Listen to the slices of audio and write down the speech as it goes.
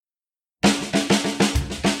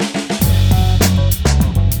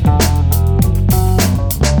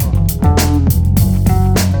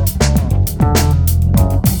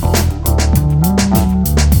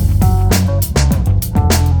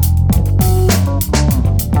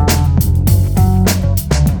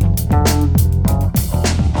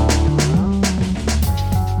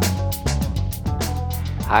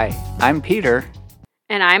Hi, I'm Peter.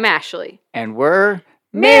 And I'm Ashley. And we're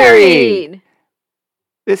married!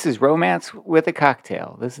 This is Romance with a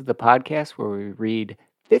Cocktail. This is the podcast where we read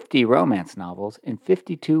 50 romance novels in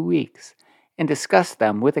 52 weeks and discuss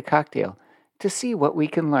them with a cocktail to see what we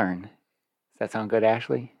can learn. Does that sound good,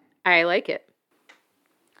 Ashley? I like it.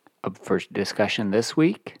 Up for discussion this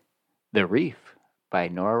week, The Reef by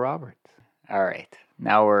Nora Roberts. All right,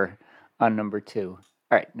 now we're on number 2.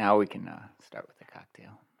 All right, now we can start with the cocktail.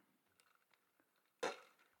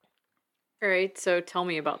 All right, so tell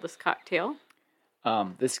me about this cocktail.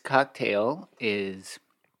 This cocktail is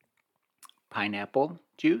pineapple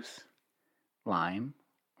juice, lime,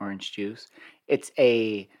 orange juice. It's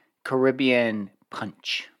a Caribbean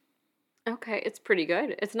punch. Okay, it's pretty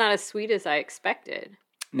good. It's not as sweet as I expected.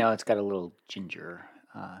 No, it's got a little ginger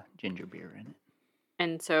beer in it.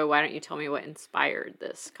 And so why don't you tell me what inspired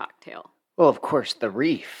this cocktail? Well, of course, The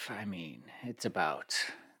Reef. I mean, it's about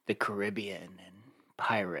the Caribbean and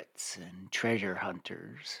pirates and treasure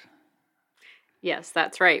hunters. Yes,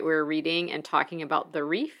 that's right. We're reading and talking about The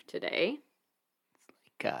Reef today.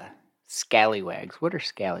 Like scallywags. What are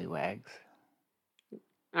scallywags?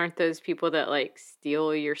 Aren't those people that like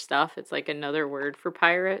steal your stuff? It's like another word for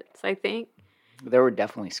pirates, I think. There were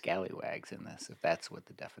definitely scallywags in this, if that's what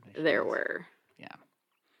the definition is. There were. Yeah.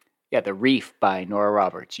 Yeah, The Reef by Nora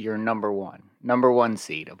Roberts. You're number one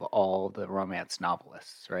seed of all the romance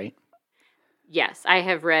novelists, right? Yes, I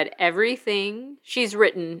have read everything she's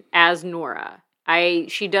written as Nora.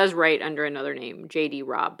 She does write under another name, J.D.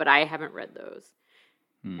 Robb, but I haven't read those.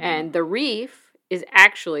 And The Reef is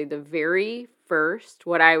actually the very first,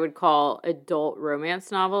 what I would call, adult romance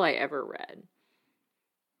novel I ever read.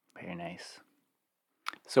 Very nice.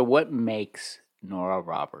 So what makes Nora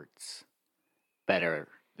Roberts better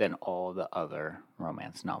than all the other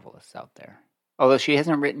romance novelists out there? Although she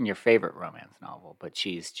hasn't written your favorite romance novel, but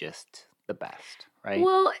she's just the best, right?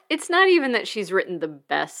 Well, it's not even that she's written the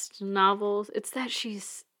best novels. It's that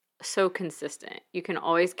she's so consistent. You can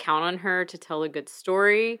always count on her to tell a good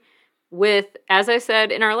story with, as I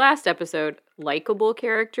said in our last episode, likable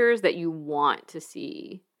characters that you want to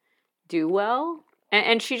see do well.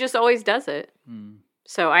 And she just always does it.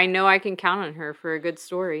 So I know I can count on her for a good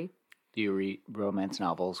story. Do you read romance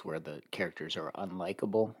novels where the characters are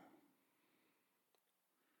unlikable?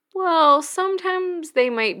 Well, sometimes they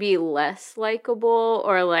might be less likable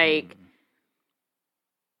or like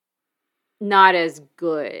not as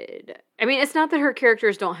good. I mean, it's not that her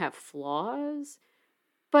characters don't have flaws,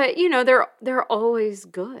 but you know, they're always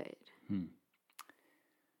good.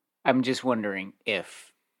 I'm just wondering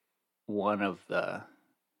if one of the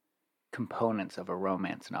components of a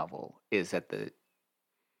romance novel is that the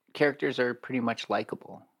characters are pretty much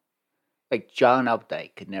likable. Like John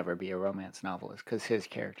Updike could never be a romance novelist because his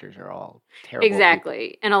characters are all terrible. Exactly.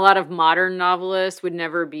 People. And a lot of modern novelists would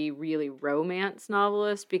never be really romance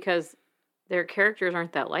novelists because their characters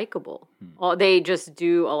aren't that likable. They just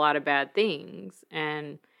do a lot of bad things.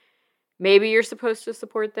 And maybe you're supposed to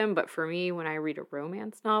support them, but for me, when I read a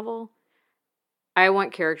romance novel, I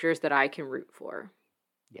want characters that I can root for.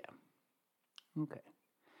 Yeah. Okay.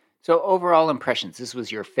 So overall impressions, this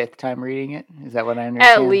was your 5th time reading it? Is that what I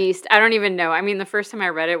understand? At least. I don't even know. I mean, the first time I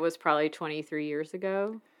read it was probably 23 years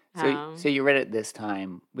ago. So you read it this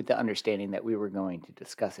time with the understanding that we were going to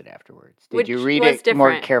discuss it afterwards. Did you read it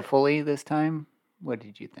more carefully this time? What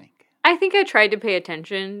did you think? I think I tried to pay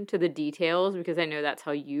attention to the details because I know that's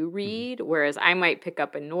how you read, whereas I might pick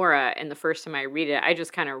up a Nora and the first time I read it, I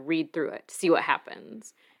just kind of read through it to see what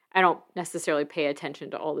happens. I don't necessarily pay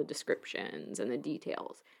attention to all the descriptions and the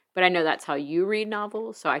details. But I know that's how you read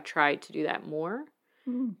novels, so I tried to do that more.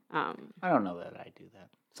 I don't know that I do that.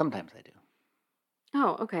 Sometimes I do.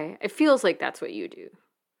 Oh, okay. It feels like that's what you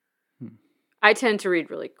do. I tend to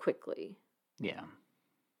read really quickly. Yeah.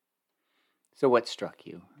 So what struck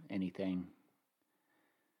you? Anything?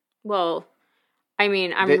 Well, I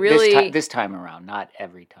mean, This time around, not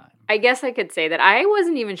every time. I guess I could say that I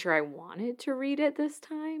wasn't even sure I wanted to read it this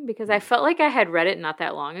time because I felt like I had read it not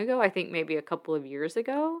that long ago. I think maybe a couple of years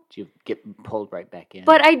ago. Did you get pulled right back in?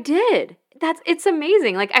 But I did. It's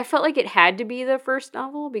amazing. Like, I felt like it had to be the first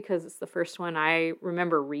novel because it's the first one I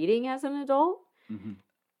remember reading as an adult.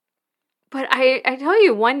 But I tell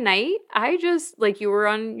you, one night, I just, like, you were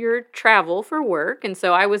on your travel for work, and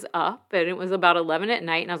so I was up, and it was about 11 at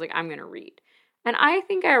night, and I was like, I'm going to read. And I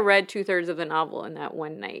think I read 2/3 of the novel in that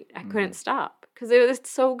one night. I couldn't stop because it was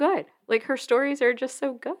so good. Like, her stories are just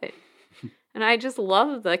so good. And I just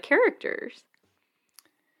love the characters.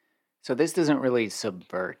 So this doesn't really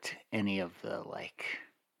subvert any of the, like,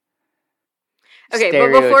 okay,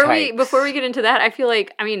 but before we get into that, I feel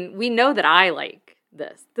like, I mean, we know that I like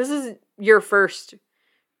this. This is your first,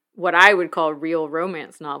 what I would call real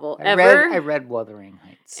romance novel ever. I read Wuthering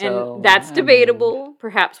Heights. So, and that's debatable.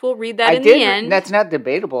 Perhaps we'll read that the end. That's not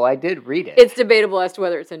debatable. I did read it. It's debatable as to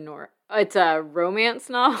whether it's a romance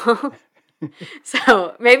novel.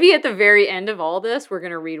 So maybe at the very end of all this, we're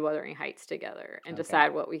going to read Wuthering Heights together and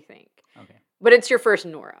decide what we think. Okay. But it's your first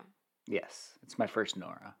Nora. Yes, it's my first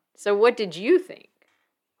Nora. So what did you think?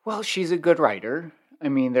 Well, she's a good writer. I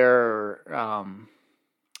mean, I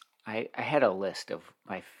had a list of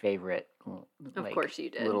my favorite, of course you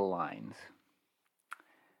did, little lines.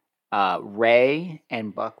 Ray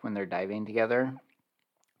and Buck, when they're diving together,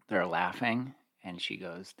 they're laughing, and she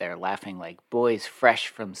goes, "They're laughing like boys fresh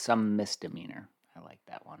from some misdemeanor." I like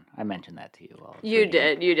that one. I mentioned that to you. You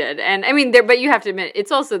did, and I mean, but you have to admit,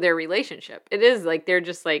 it's also their relationship. It is like they're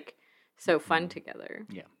just like so fun together.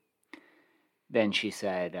 Yeah. Then she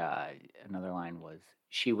said, another line was,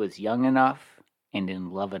 "She was young enough and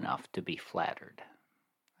in love enough to be flattered."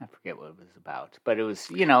 I forget what it was about, but it was,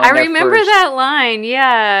 I remember that line,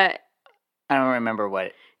 yeah. I don't remember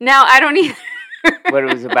what. Now, I don't either. What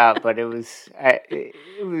it was about, but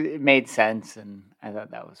it made sense, and I thought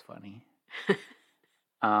that was funny.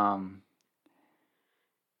 I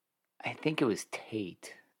think it was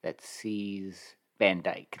Tate that sees Van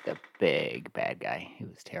Dyke, the big bad guy. He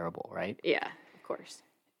was terrible, right? Yeah, of course.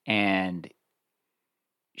 And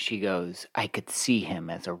she goes, "I could see him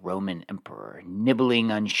as a Roman emperor,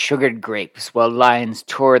 nibbling on sugared grapes while lions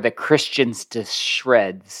tore the Christians to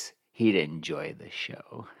shreds. He'd enjoy the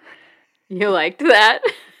show." You liked that?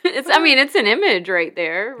 It's an image right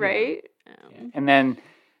there, right? Yeah. And then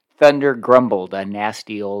Thunder grumbled, "A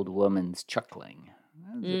nasty old woman's chuckling."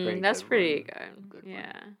 That's pretty good.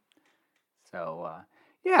 Yeah. One. So,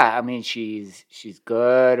 I mean, she's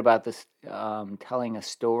good about this, telling a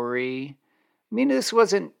story. I mean, this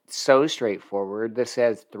wasn't so straightforward. This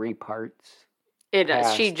has 3 parts. It does.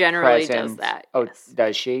 Past, she generally does that. Oh, yes.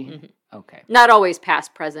 Does she? Mm-hmm. Okay. Not always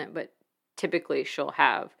past, present, but typically she'll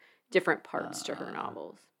have different parts to her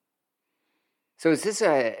novels. So is this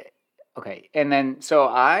okay? And then,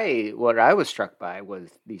 what I was struck by was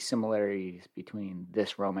the similarities between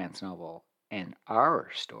this romance novel and our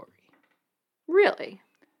story. Really?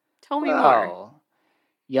 Tell me more.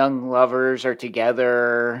 Young lovers are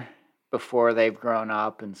together before they've grown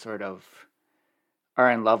up and sort of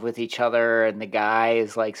are in love with each other, and the guy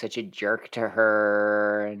is like such a jerk to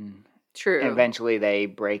her, and true. And eventually they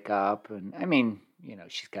break up, and I mean,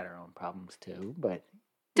 she's got her own problems too, but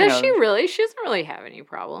does she really? She doesn't really have any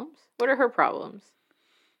problems. What are her problems?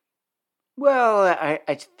 Well, I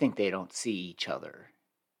think they don't see each other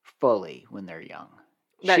fully when they're young.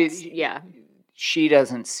 She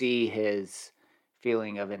doesn't see his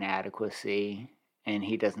feeling of inadequacy, and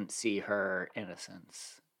he doesn't see her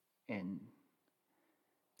innocence in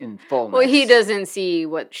fullness. Well, he doesn't see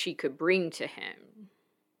what she could bring to him.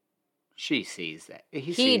 She sees that.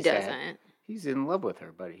 He doesn't. That. He's in love with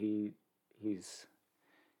her, but he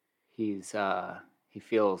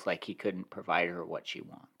feels like he couldn't provide her what she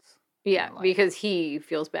wants. Yeah, because he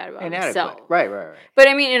feels bad about himself. Right. But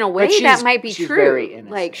I mean, in a way, that might be true. Very innocent.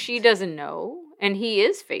 Like, she doesn't know, and he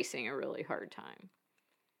is facing a really hard time.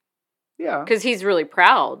 Yeah. Because he's really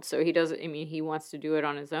proud, so he doesn't, he wants to do it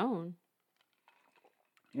on his own.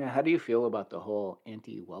 Yeah, how do you feel about the whole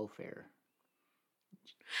anti-welfare?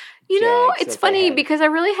 It's funny because I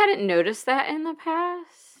really hadn't noticed that in the past.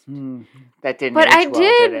 That didn't. But I well,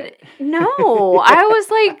 did. Did it? No, I was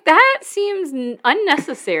like, that seems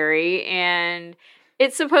unnecessary, and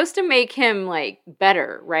it's supposed to make him like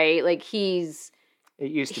better, right? Like he's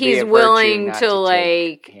willing to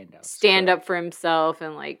like stand up for himself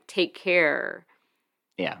and like take care.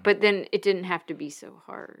 Yeah. But then it didn't have to be so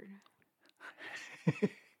hard.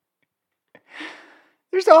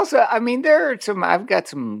 There's also, I've got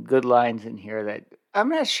some good lines in here that I'm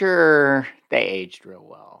not sure they aged real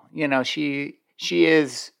well. She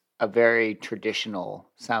is a very traditional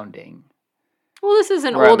sounding. Well, this is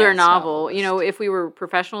an older novel. Novelist. If we were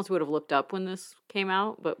professionals, we would have looked up when this came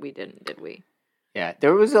out, but we didn't, did we? Yeah,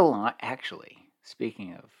 there was a line, actually,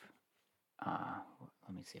 speaking of,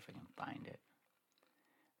 let me see if I can find it.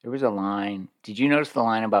 There was a line, did you notice the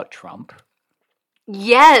line about Trump?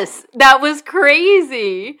 Yes, that was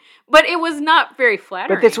crazy. But it was not very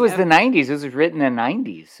flattering. But this was the 90s. This was written in the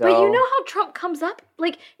 90s. So. But you know how Trump comes up?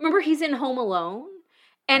 Like, remember he's in Home Alone?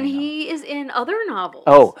 And he is in other novels.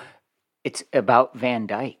 Oh, it's about Van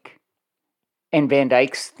Dyke. And Van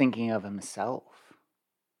Dyke's thinking of himself.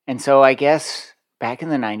 And so I guess back in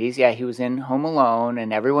the 90s, he was in Home Alone,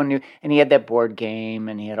 and everyone knew. And he had that board game,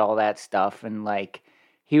 and he had all that stuff. And, like,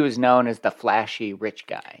 he was known as the flashy rich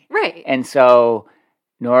guy. Right. And so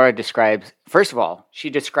Nora describes, first of all, she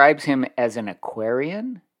describes him as an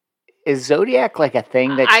Aquarian. Is zodiac like a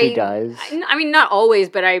thing that she does? I mean, not always,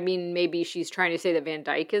 but I mean, maybe she's trying to say that Van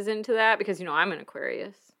Dyke is into that because, you know, I'm an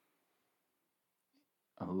Aquarius.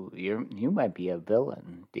 Oh, you might be a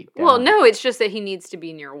villain deep down. Well, no, it's just that he needs to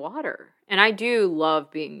be near water. And I do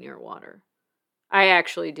love being near water. I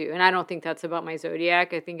actually do. And I don't think that's about my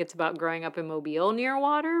zodiac. I think it's about growing up in Mobile near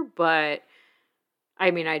water. But,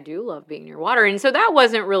 I mean, I do love being near water. And so that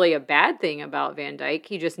wasn't really a bad thing about Van Dyke.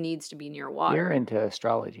 He just needs to be near water. You're into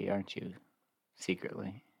astrology, aren't you?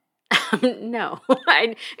 Secretly. No.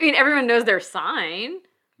 I mean, everyone knows their sign.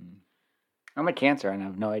 I'm a Cancer, and I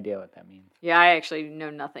have no idea what that means. Yeah, I actually know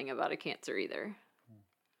nothing about a Cancer either.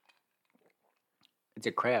 It's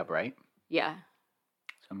a crab, right? Yeah.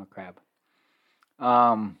 So I'm a crab.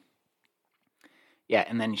 Yeah,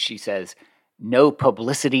 and then she says, no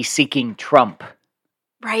publicity-seeking Trump.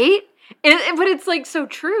 Right? But it's like so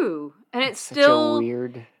true. And it's still such a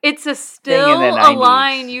weird. It's still a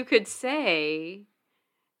line you could say.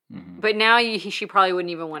 Mm-hmm. But now she probably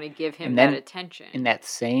wouldn't even want to give him that attention. In that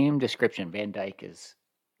same description, Van Dyke is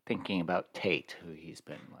thinking about Tate, who he's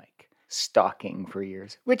been like stalking for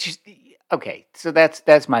years. Which, okay, so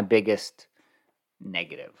that's my biggest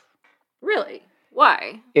negative. Really?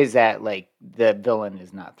 Why? Is that like the villain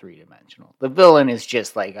is not three-dimensional. The villain is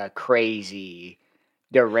just like a crazy,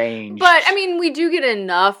 deranged. But I mean, we do get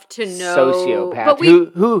enough to know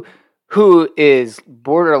sociopath who is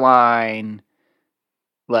borderline,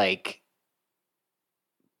 like,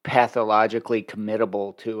 pathologically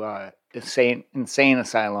committable to insane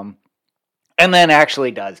asylum, and then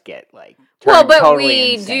actually does get like totally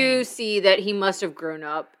we insane. Do see that he must have grown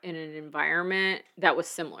up in an environment that was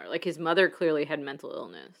similar. Like his mother clearly had mental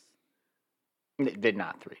illness. Did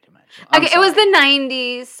not three-dimensional. Okay, it was the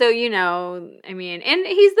 90s, so you know, I mean, and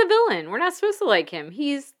he's the villain. We're not supposed to like him.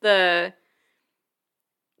 He's the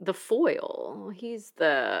foil. He's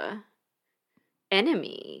the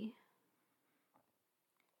enemy.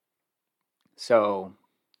 So,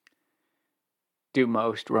 do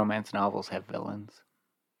most romance novels have villains?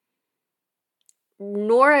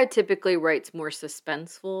 Nora typically writes more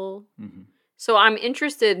suspenseful. Mm-hmm. So I'm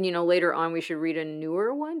interested, you know, later on we should read a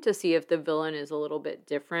newer one to see if the villain is a little bit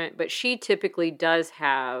different. But she typically does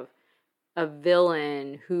have a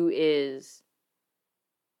villain who is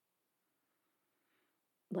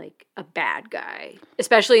like a bad guy,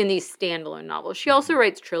 especially in these standalone novels. She also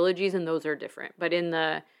writes trilogies, and those are different. But in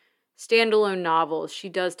the standalone novels, she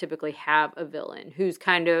does typically have a villain who's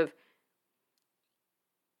kind of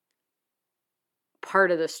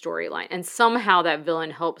part of the storyline. And somehow that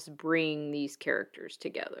villain helps bring these characters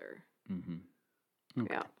together. Mm-hmm.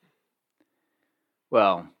 Okay. Yeah.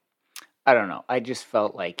 Well, I don't know. I just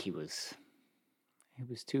felt like he was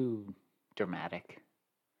too dramatic.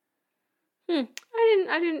 I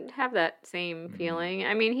didn't have that same feeling.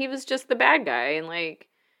 I mean, he was just the bad guy, and like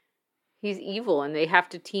he's evil, and they have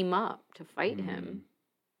to team up to fight him.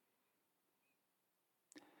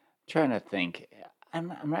 I'm trying to think.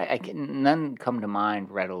 I'm right. None come to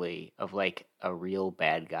mind readily of like a real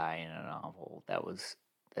bad guy in a novel that was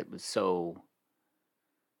so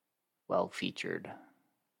well featured.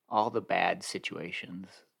 All the bad situations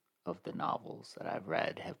of the novels that I've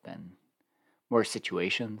read have been more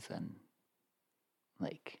situations than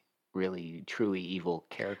like really truly evil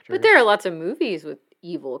characters. But there are lots of movies with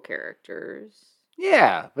evil characters.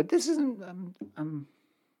 Yeah, but this isn't.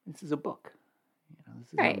 This is a book. You know, this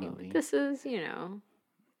is right. a movie. This is, you know,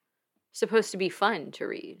 supposed to be fun to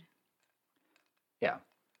read. Yeah,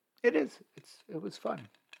 it is. It was fun.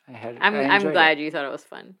 I'm glad you thought it was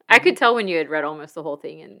fun. Mm-hmm. I could tell when you had read almost the whole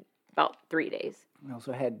thing in about 3 days. I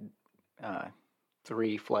also had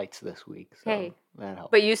 3 flights this week, so that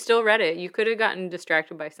helped. But you still read it. You could have gotten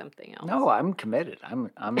distracted by something else. No, I'm committed.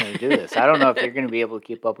 I'm going to do this. I don't know if you're going to be able to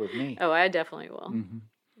keep up with me. Oh, I definitely will. Mm-hmm.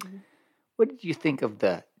 Mm-hmm. What did you think of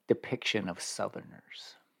the depiction of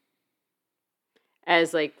Southerners?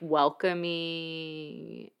 As like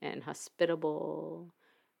welcoming and hospitable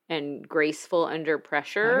and graceful under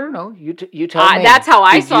pressure. I don't know. You tell me. That's how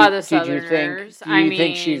I saw the Southerners. Do you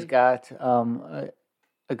think she's got a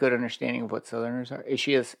good understanding of what Southerners are?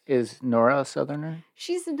 Is Nora a Southerner?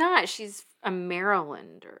 She's not. She's a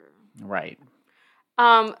Marylander. Right.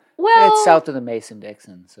 Well, it's south of the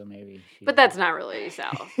Mason-Dixon, so maybe. But that's not really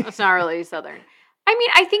south. That's not really Southern. I mean,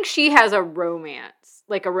 I think she has a romance,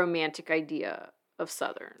 like a romantic idea of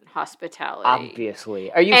Southern hospitality.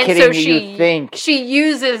 Obviously. Are you kidding me? You think she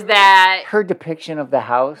uses that? Her depiction of the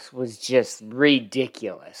house was just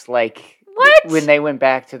ridiculous. Like, What? When they went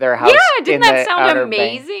back to their house. Yeah, didn't that sound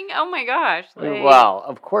amazing? Oh my gosh. Well,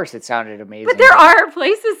 of course it sounded amazing. But there are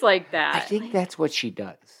places like that. I think that's what she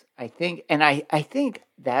does. I think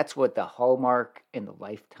that's what the Hallmark and the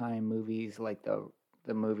Lifetime movies, like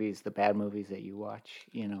the movies, the bad movies that you watch,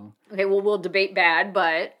 Okay, well, we'll debate bad,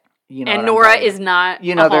 but... and Nora is not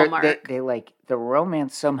a Hallmark. They like, the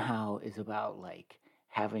romance somehow is about, like,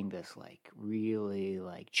 having this, like, really,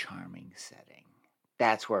 like, charming setting.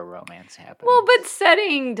 That's where romance happens. Well, but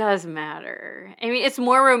setting does matter. I mean, it's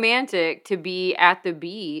more romantic to be at the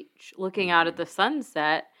beach looking out at the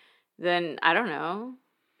sunset than, I don't know,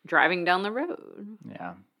 driving down the road.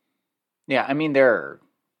 Yeah. Yeah, I mean, they're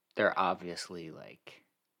obviously, like,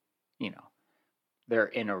 they're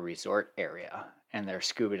in a resort area and they're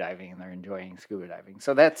scuba diving and they're enjoying scuba diving.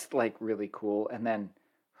 So that's, like, really cool. And then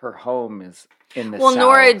her home is in the south.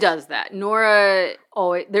 Nora does that. Nora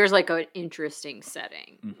always, there's like an interesting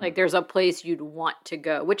setting. Mm-hmm. Like there's a place you'd want to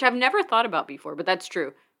go, which I've never thought about before, but that's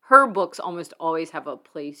true. Her books almost always have a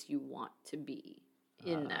place you want to be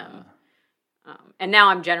in them. And now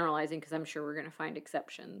I'm generalizing because I'm sure we're going to find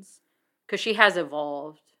exceptions because she has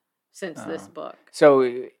evolved since this book.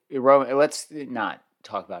 So let's not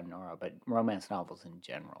talk about Nora, but romance novels in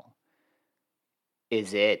general.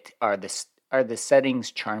 Are the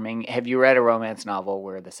settings charming? Have you read a romance novel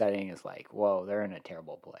where the setting is like, whoa, they're in a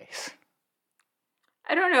terrible place?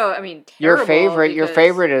 I don't know. I mean, terrible. Your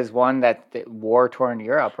favorite is one that war-torn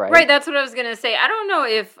Europe, right? Right, that's what I was going to say. I don't know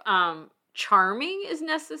if charming is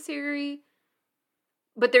necessary,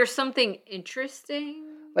 but there's something interesting.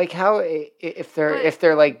 Like how if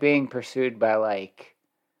they're like being pursued by like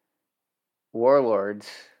warlords,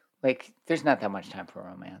 like there's not that much time for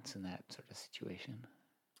romance in that sort of situation.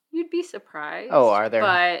 You'd be surprised. Oh, are there?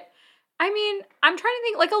 But I mean, I'm trying to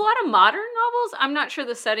think. Like a lot of modern novels, I'm not sure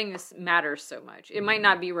the setting matters so much. It might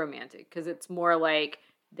not be romantic because it's more like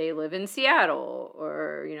they live in Seattle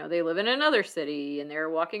or they live in another city and they're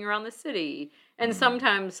walking around the city. And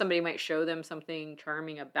sometimes somebody might show them something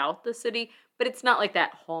charming about the city, but it's not like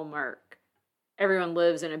that Hallmark. Everyone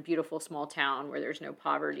lives in a beautiful small town where there's no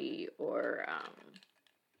poverty or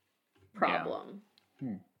problem.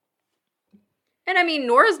 Yeah. And I mean,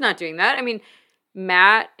 Nora's not doing that. I mean,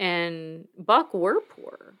 Matt and Buck were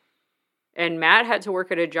poor. And Matt had to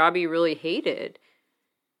work at a job he really hated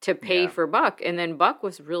to pay for Buck. And then Buck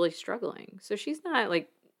was really struggling. So she's not like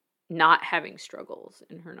not having struggles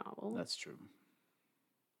in her novel. That's true.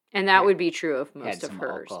 And that would be true of most had of some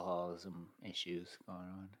hers. Alcoholism issues going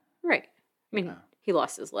on. Right. I mean, he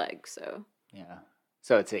lost his leg, so. Yeah.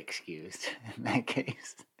 So it's excused in that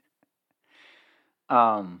case.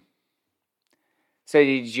 So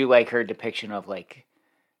did you like her depiction of like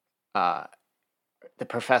the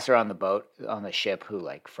professor on the boat on the ship who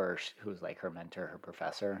was like her mentor, her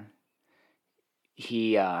professor?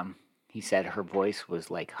 He said her voice was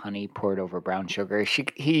like honey poured over brown sugar.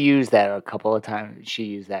 He used that a couple of times. She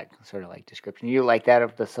used that sort of like description. You like that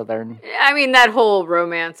of the Southern? I mean, that whole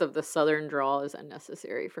romance of the Southern drawl is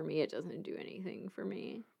unnecessary for me. It doesn't do anything for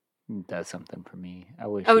me. It does something for me. I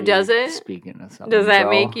wish. Oh, does it? Speaking of Southern does that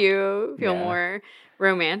drawl. make you feel more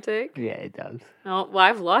romantic? Yeah, it does. Oh, well,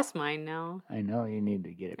 I've lost mine now. I know you need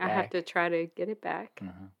to get it back. I have to try to get it back.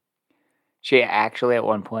 Uh-huh. She actually at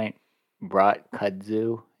one point brought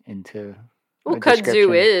kudzu into. Well,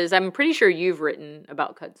 kudzu is. I'm pretty sure you've written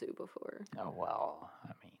about kudzu before. Oh well,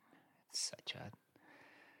 I mean, it's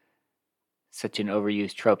such an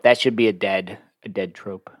overused trope. That should be a dead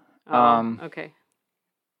trope. Oh, okay.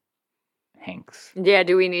 Hanks. Yeah,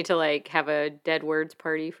 do we need to like have a dead words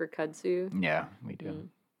party for kudzu? Yeah, we do.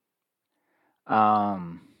 Well,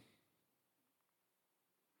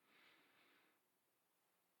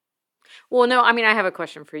 no, I mean, I have a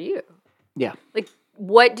question for you. Yeah. Like,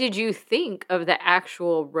 what did you think of the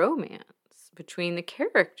actual romance between the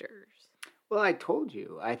characters? Well, I told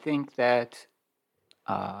you. I think that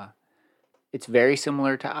it's very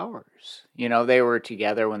similar to ours. They were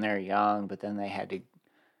together when they were young, but then they had to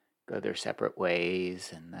go their separate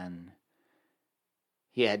ways, and then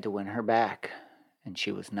he had to win her back, and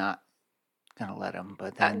she was not going to let him.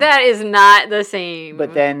 But then that is not the same.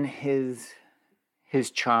 But then his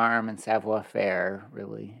charm and savoir-faire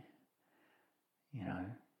really,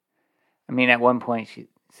 I mean, at one point she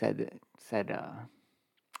said, was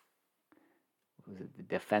it the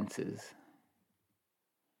defenses?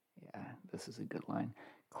 Yeah, this is a good line.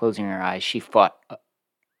 Closing her eyes, she fought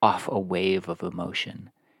off a wave of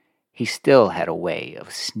emotion. He still had a way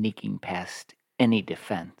of sneaking past any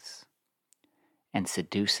defense and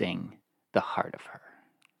seducing the heart of her.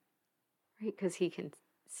 Right, because he can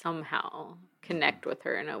somehow connect with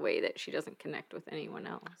her in a way that she doesn't connect with anyone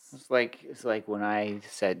else. It's like when I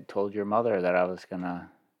told your mother that I was gonna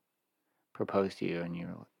propose to you,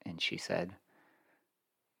 and she said,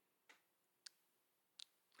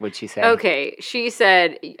 what'd she say? Okay, she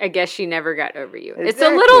said, I guess she never got over you. Exactly. It's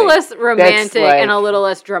a little less romantic and a little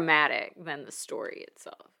less dramatic than the story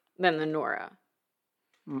itself, than the Nora.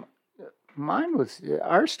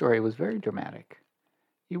 Our story was very dramatic.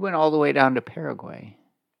 You went all the way down to Paraguay.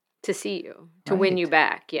 To see you, to win you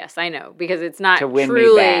back. Yes, I know. Because it's not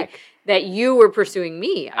truly that you were pursuing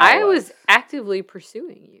me. I was actively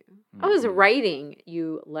pursuing you. Mm-hmm. I was writing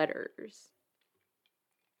you letters.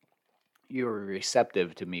 You were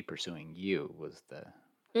receptive to me pursuing you was the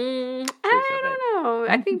I don't know.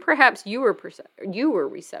 I think perhaps you were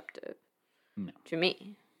receptive to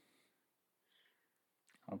me.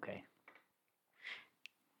 Okay.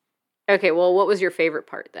 Okay, well, what was your favorite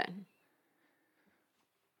part then?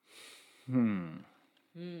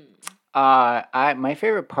 My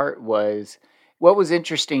favorite part was, what was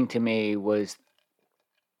interesting to me was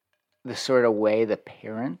the sort of way the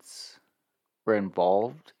parents were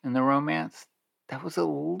involved in the romance. That was a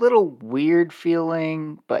little weird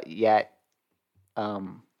feeling, but yet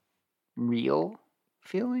real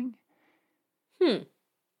feeling. You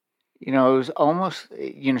know, it was almost,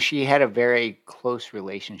 she had a very close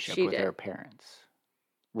relationship with her parents.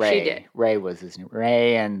 Ray. She did. Ray was his name.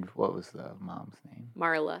 Ray, and what was the mom's name?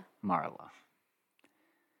 Marla.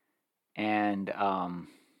 And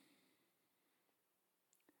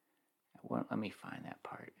let me find that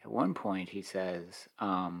part. At one point, he says,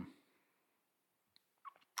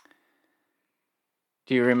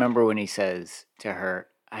 do you remember when he says to her,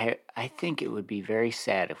 I think it would be very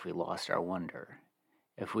sad if we lost our wonder,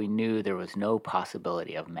 if we knew there was no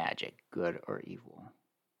possibility of magic, good or evil.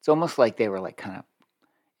 It's almost like they were like kind of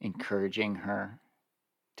encouraging her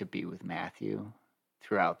to be with Matthew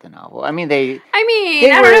throughout the novel. I don't know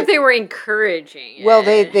if they were encouraging. Well,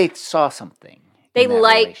 they saw something. They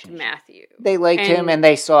liked Matthew. They liked him, and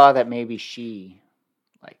they saw that maybe she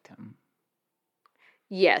liked him.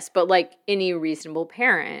 Yes, but like any reasonable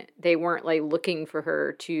parent, they weren't like looking for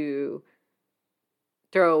her to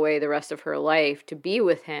throw away the rest of her life to be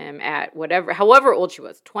with him at however old she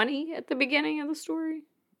was, 20 at the beginning of the story?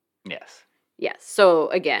 Yes. Yes. So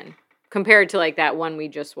again, compared to like that one we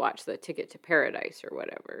just watched, the Ticket to Paradise or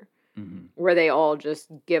whatever, where they all just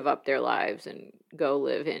give up their lives and go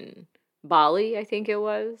live in Bali, I think it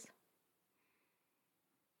was.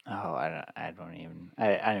 Oh, I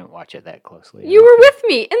didn't watch it that closely. You were with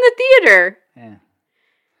me in the theater. Yeah.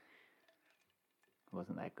 It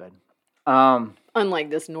wasn't that good. Unlike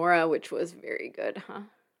this Nora, which was very good, huh?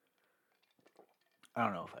 I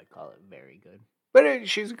don't know if I'd call it very good, but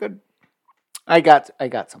she's good. I got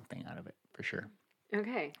something out of it for sure.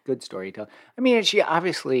 Okay. Good storytelling. I mean, she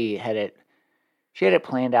obviously had it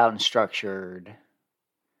planned out and structured.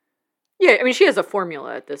 Yeah, I mean, she has a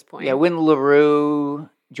formula at this point. Yeah, when LaRue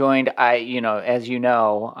joined, as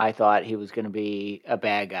I thought he was going to be a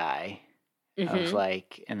bad guy. I was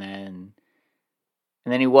like, and then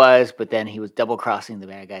he was, but then he was double crossing the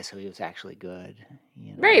bad guy, so he was actually good.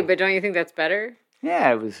 Right, but don't you think that's better?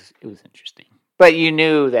 Yeah, it was interesting, but you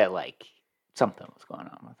knew that like something was going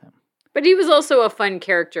on with him. But he was also a fun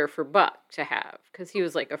character for Buck to have, because he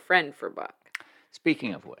was like a friend for Buck.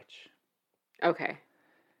 Speaking of which. Okay.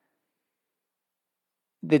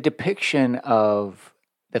 The depiction of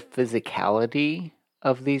the physicality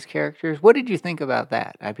of these characters, what did you think about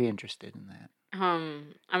that? I'd be interested in that.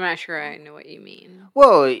 I'm not sure I know what you mean.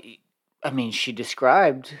 Well, I mean, she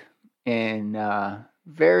described in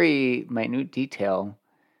very minute detail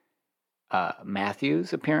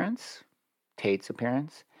Matthew's appearance, Tate's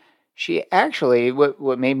appearance. She actually,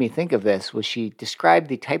 what made me think of this was she described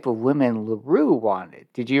the type of women LaRue wanted.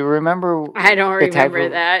 Did you remember? I don't remember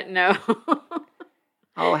that, no.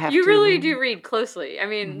 You really do read closely. I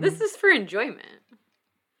mean, this is for enjoyment.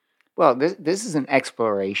 Well, this is an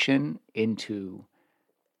exploration into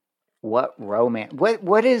what romance.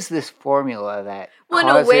 What is this formula that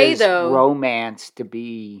causes romance to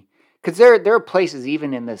be? Because there are places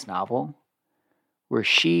even in this novel where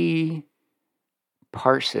she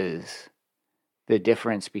parses the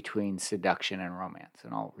difference between seduction and romance,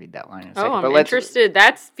 and I'll read that line in a second. I'm interested.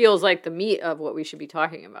 That feels like the meat of what we should be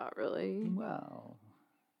talking about, really. Well,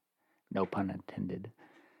 no pun intended.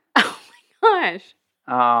 Oh my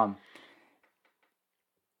gosh.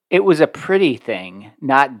 It was a pretty thing,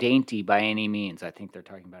 not dainty by any means. I think they're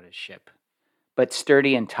talking about his ship, but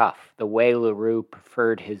sturdy and tough. The way LaRue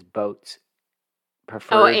preferred his boats,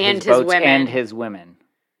 and his women.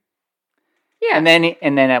 Yeah. And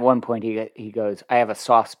then at one point he goes, "I have a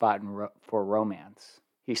soft spot for romance."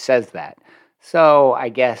 He says that. So I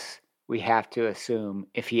guess we have to assume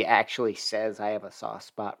if he actually says, "I have a soft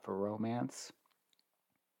spot for romance,"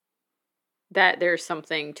 that there's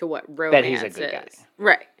something to what romance that he's a good is. guy.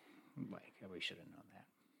 Right. Like, we should have known that.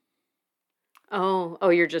 Oh,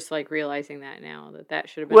 you're just like realizing that now that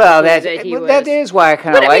should have been. Well, that is why I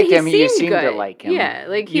kind of liked him. You seemed to like him. Yeah,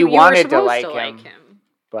 like you wanted to like him,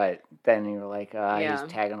 but then you were like,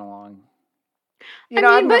 he's tagging along.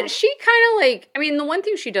 But she kind of like. The one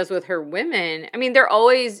thing she does with her women. They're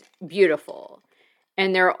always beautiful,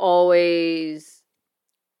 and they're always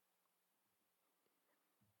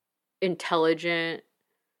intelligent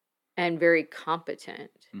and very competent.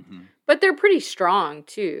 Mm-hmm. But they're pretty strong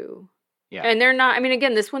too. Yeah. And they're not,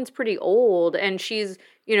 again, this one's pretty old, and she's,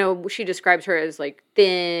 she describes her as like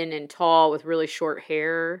thin and tall with really short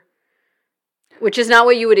hair, which is not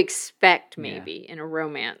what you would expect maybe in a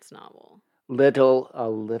romance novel. A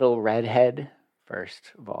little redhead,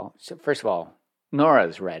 first of all.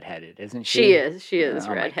 Nora's redheaded, isn't she? She is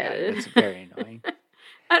redheaded. My God, it's very annoying.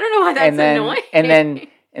 I don't know why that's annoying.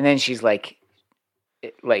 And then she's like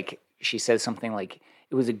she says something like,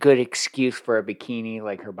 it was a good excuse for a bikini,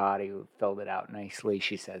 like her body filled it out nicely.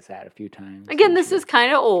 She says that a few times. Again, this is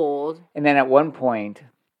kind of old. And then at one point,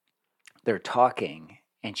 they're talking,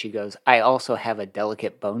 and she goes, "I also have a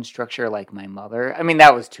delicate bone structure like my mother."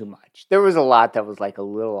 That was too much. There was a lot that was like a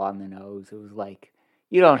little on the nose. It was like,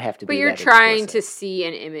 you don't have to be that explicit. But you're trying to see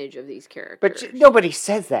an image of these characters. But nobody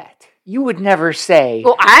says that. You would never say,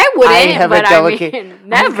 well, I wouldn't,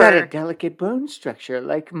 never. I've got a delicate bone structure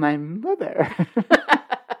like my mother.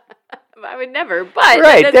 I would never, but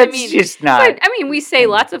right, that's just not. But, we say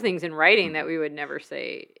lots of things in writing that we would never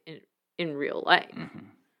say in real life. Mm-hmm.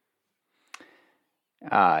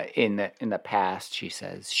 In the past, she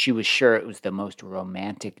says she was sure it was the most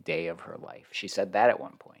romantic day of her life. She said that at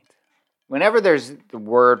one point. Whenever there's the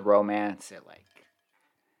word romance, it like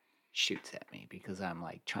shoots at me because I'm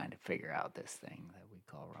like trying to figure out this thing that we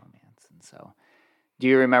call romance. And so, do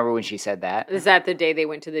you remember when she said that? Is that the day they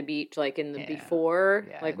went to the beach, like in the before,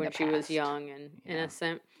 like when she was young and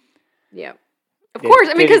innocent? Yeah, of course.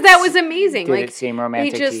 Because that was amazing. Did it seem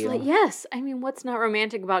romantic to you? Yes. What's not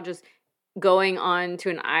romantic about just going on to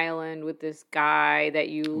an island with this guy that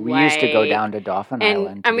you We used to go down to Dauphin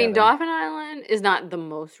Island together. Dauphin Island is not the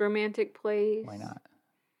most romantic place. Why not?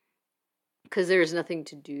 Because there's nothing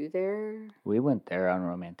to do there. We went there on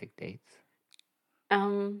romantic dates.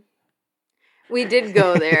 We did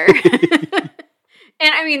go there.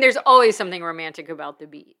 And there's always something romantic about the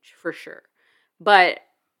beach, for sure. But,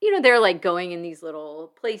 they're like going in these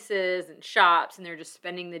little places and shops, and they're just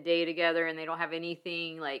spending the day together, and they don't have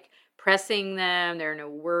anything like pressing them. There are no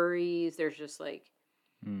worries. There's just like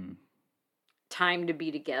time to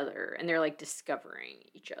be together, and they're like discovering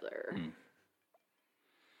each other.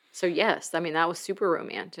 So yes, that was super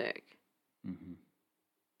romantic.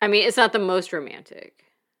 Mm-hmm. It's not the most romantic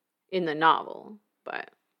in the novel, but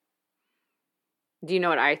do you know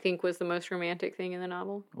what I think was the most romantic thing in the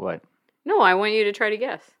novel? What? No, I want you to try to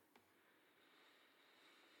guess.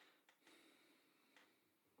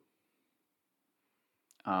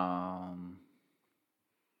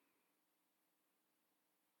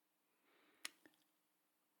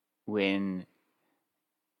 When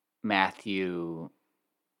Matthew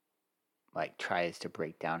tries to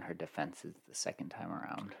break down her defenses the second time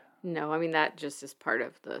around. No, that just is part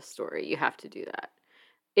of the story. You have to do that.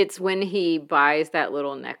 It's when he buys that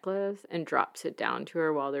little necklace and drops it down to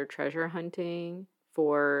her while they're treasure hunting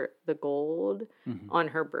for the gold on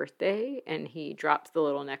her birthday, and he drops the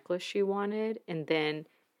little necklace she wanted, and then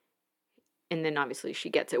obviously she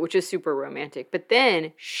gets it, which is super romantic. But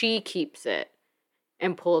then she keeps it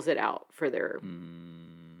and pulls it out for their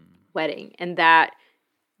wedding, and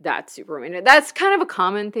that's super romantic. That's kind of a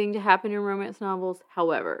common thing to happen in romance novels.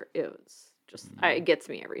 However, it's just it gets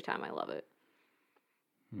me every time. I love it.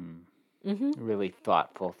 Really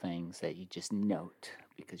thoughtful things that you just note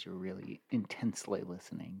because you're really intensely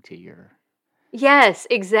listening to your... Yes,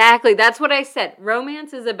 exactly. That's what I said.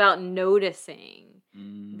 Romance is about noticing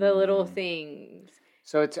the little things.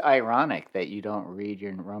 So it's ironic that you don't read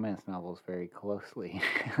your romance novels very closely.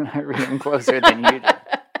 I read them closer than you do.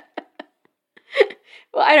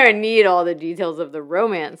 Well, I don't need all the details of the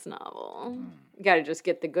romance novel. You got to just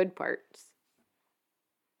get the good parts.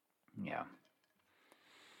 Yeah.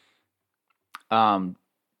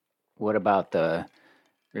 What about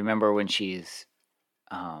remember when she's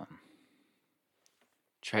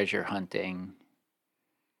treasure hunting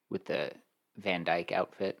with the Van Dyke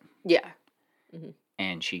outfit? Yeah.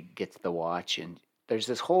 And she gets the watch, and there's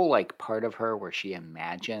this whole like part of her where she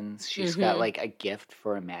imagines. She's got like a gift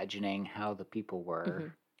for imagining how the people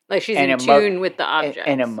were. Like she's in tune with the objects.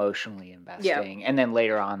 And emotionally investing. Yep. And then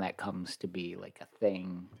later on that comes to be like a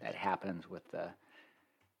thing that happens with the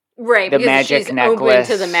magic she's necklace.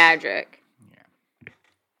 Open to the magic. Yeah.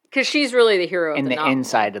 Because she's really the hero of the novel.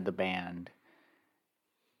 Inside of the band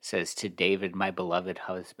says, to David, my beloved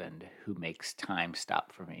husband, who makes time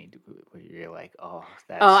stop for me. You're like, oh,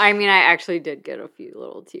 that's... Oh, I mean, I actually did get a few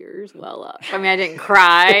little tears well up. I mean, I didn't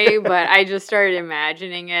cry, but I just started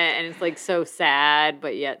imagining it, and it's like so sad,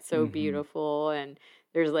 but yet so beautiful, and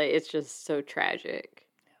there's like, it's just so tragic.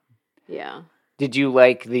 Yeah. Did you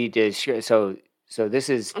like so this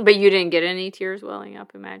is... But you didn't get any tears welling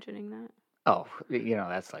up imagining that? Oh,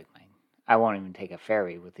 that's like mine. I won't even take a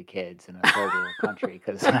ferry with the kids in a third world country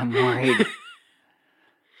because I'm worried.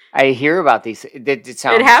 I hear about these. It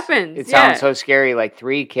happens. It sounds so scary. Like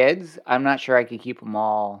 3 kids. I'm not sure I could keep them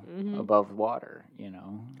all above water.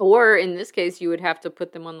 Or in this case, you would have to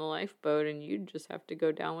put them on the lifeboat, and you'd just have to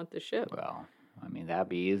go down with the ship. Well, I mean that'd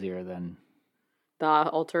be easier than the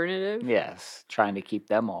alternative. Yes, trying to keep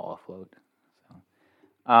them all afloat.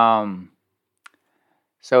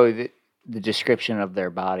 So the description of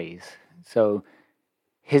their bodies. So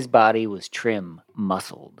his body was trim,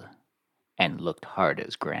 muscled, and looked hard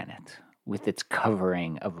as granite, with its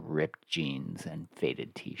covering of ripped jeans and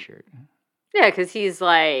faded t-shirt. Yeah, because he's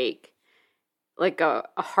like a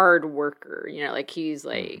hard worker, like he's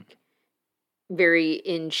like very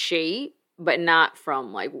in shape, but not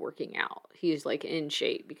from like working out. He's like in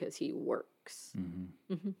shape because he works.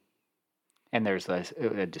 And there's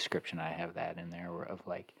a description, I have that in there, of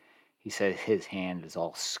like, he says his hand is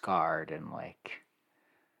all scarred and like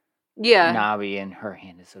knobby, and her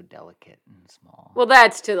hand is so delicate and small. Well,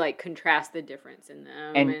 that's to like contrast the difference in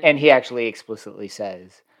them. And he actually explicitly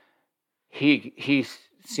says he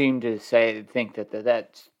seemed to think that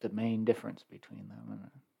that's the main difference between them. And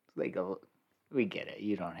they go, we get it.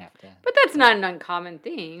 You don't have to. But that's not an uncommon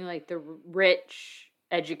thing. Like the rich,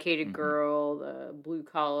 educated girl, the blue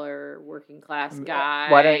collar, working class guy.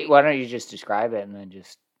 Why don't you just describe it and then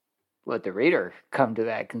just let the reader come to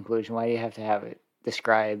that conclusion? Why do you have to have it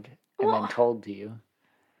described and then told to you?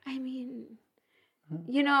 I mean,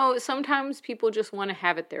 sometimes people just want to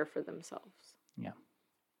have it there for themselves. Yeah.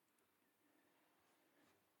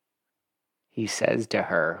 He says to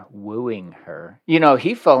her, wooing her.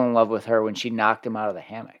 He fell in love with her when she knocked him out of the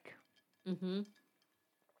hammock.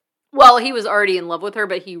 Well, he was already in love with her,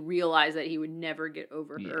 but he realized that he would never get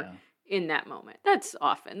over her in that moment. That's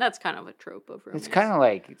kind of a trope of romance. It's kind of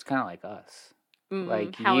like us.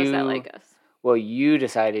 Like how is that like us? Well, you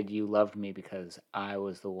decided you loved me because I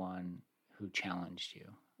was the one who challenged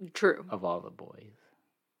you. True. Of all the boys.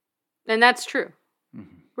 And that's true.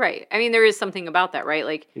 Right. I mean, there is something about that, right?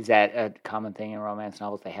 Like, is that a common thing in romance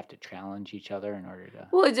novels? They have to challenge each other in order to...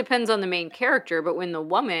 Well, it depends on the main character, but when the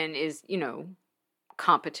woman is,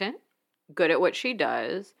 competent, good at what she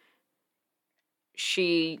does,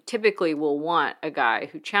 she typically will want a guy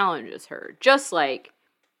who challenges her. Just like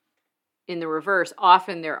in the reverse,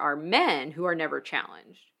 often there are men who are never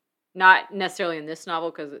challenged. Not necessarily in this novel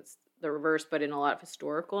because it's the reverse, but in a lot of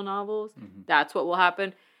historical novels, that's what will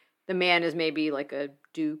happen. The man is maybe like a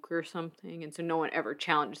duke or something, and so no one ever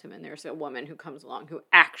challenges him, and there's a woman who comes along who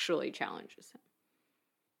actually challenges him.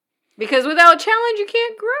 Because without challenge, you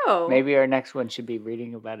can't grow. Maybe our next one should be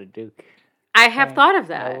reading about a duke. I have thought of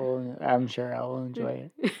that. I'm sure I will enjoy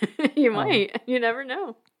it. You might. You never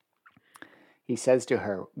know. He says to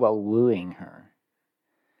her, while wooing her,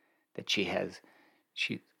 that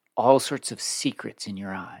she all sorts of secrets in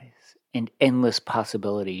your eyes and endless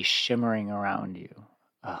possibilities shimmering around you.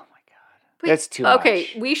 Oh my God. But, that's too much. Okay,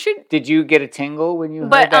 we should... Did you get a tingle when you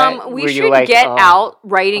heard that? We should get out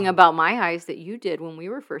writing about my eyes that you did when we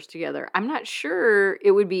were first together. I'm not sure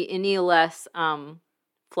it would be any less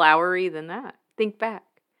flowery than that. Think back.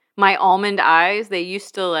 My almond eyes, they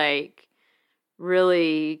used to like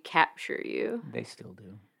really capture you. They still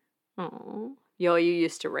do. Oh, you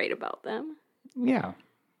used to write about them? Yeah.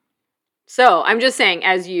 So I'm just saying,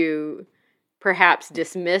 as you perhaps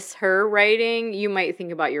dismiss her writing, you might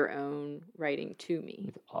think about your own writing to me.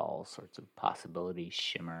 With all sorts of possibilities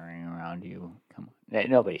shimmering around you. Come on.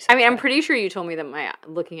 Nobody says I'm pretty sure you told me that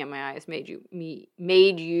looking at my eyes made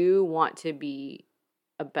you want to be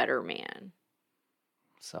a better man.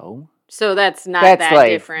 So that's not that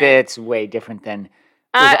different. That's way different than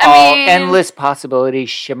endless possibilities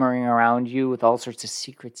shimmering around you with all sorts of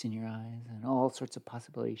secrets in your eyes and all sorts of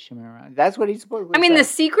possibilities shimmering around. That's what he's supposed to say. The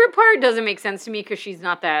secret part doesn't make sense to me because she's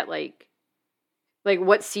not that like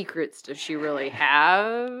what secrets does she really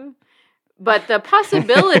have? But the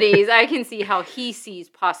possibilities, I can see how he sees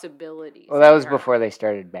possibilities. Well, that was before they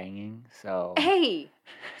started banging, so... Hey,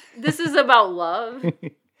 this is about love.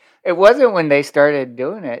 It wasn't when they started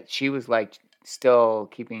doing it. She was, like, still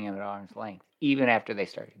keeping it at arm's length, even after they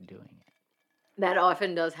started doing it. That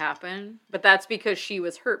often does happen, but that's because she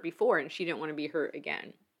was hurt before, and she didn't want to be hurt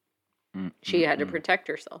again. She had to protect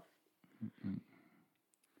herself.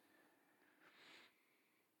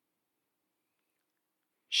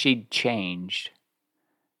 She'd changed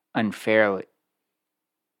unfairly,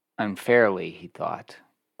 he thought,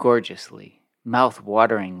 gorgeously,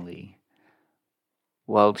 mouth-wateringly,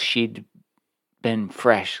 while she'd been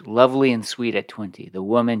fresh, lovely, and sweet at 20. The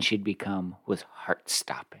woman she'd become was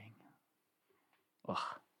heart-stopping. Ugh.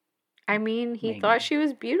 I mean, he thought she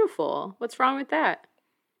was beautiful. What's wrong with that?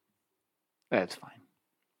 That's fine.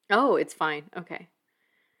 Oh, it's fine. Okay.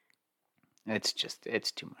 It's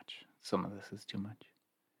too much. Some of this is too much.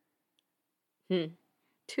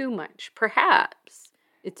 Too much. Perhaps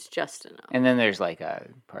it's just enough. And then there's like a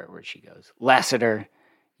part where she goes, Lassiter,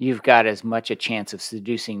 you've got as much a chance of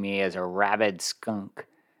seducing me as a rabid skunk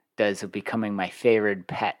does of becoming my favorite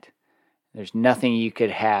pet. There's nothing you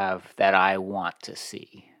could have that I want to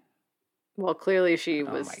see. Well, clearly she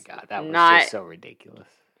was. Oh my God, that was not, just so ridiculous.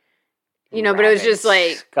 You know, rabid but it was just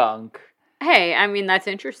like skunk. Hey, I mean, that's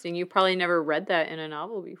interesting. You probably never read that in a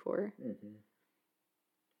novel before.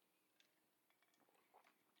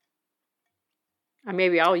 Or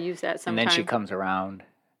maybe I'll use that sometime. And then she comes around.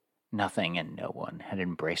 Nothing and no one had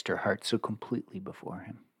embraced her heart so completely before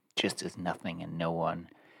him, just as nothing and no one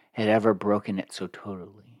had ever broken it so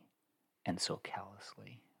totally and so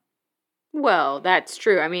callously. Well, that's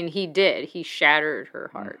true. I mean, he did. He shattered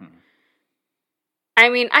her heart. I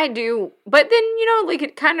mean, I do. But then, you know, like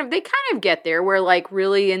they kind of get there where like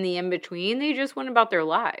really in the in-between, they just went about their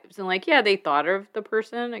lives. And like, yeah, they thought of the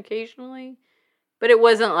person occasionally, but it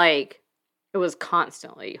wasn't like it was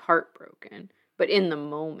constantly heartbroken. But in the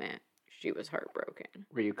moment, she was heartbroken.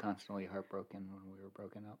 Were you constantly heartbroken when we were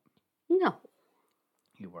broken up? No.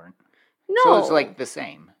 You weren't? No. So it's like the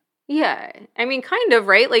same. Yeah. I mean, kind of,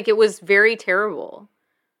 right? Like, it was very terrible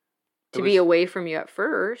to be away from you at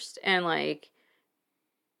first. And, like,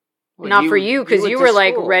 well, not for you, because you were,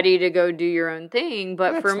 like, ready to go do your own thing.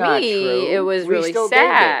 But that's for me, it was really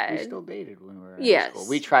sad. We still dated when we were in high school.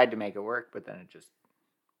 We tried to make it work, but then it just...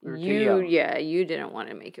 We were too young. Yeah, you didn't want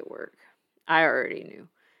to make it work. I already knew.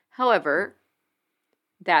 However,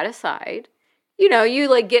 that aside, you know, you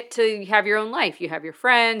like get to have your own life. You have your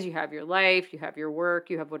friends, you have your life, you have your work,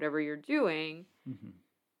 you have whatever you're doing.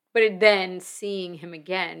 But then seeing him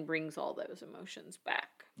again brings all those emotions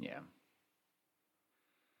back. Yeah.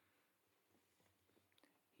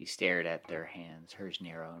 He stared at their hands, hers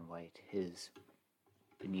narrow and white, his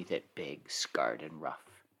beneath it big, scarred and rough.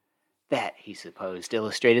 That, he supposed,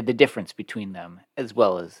 illustrated the difference between them as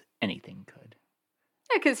well as anything could.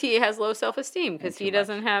 Yeah, because he has low self-esteem because he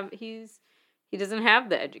doesn't have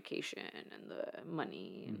the education and the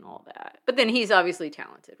money and all that. But then he's obviously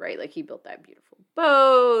talented, right? Like he built that beautiful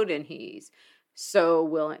boat and he's so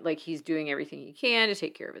willing, like he's doing everything he can to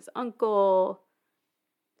take care of his uncle.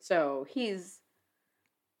 So he's,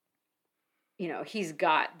 you know, he's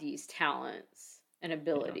got these talents and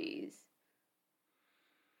abilities.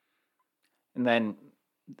 And then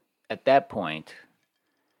at that point,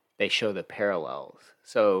 they show the parallels.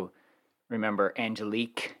 So remember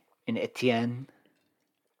Angelique and Etienne?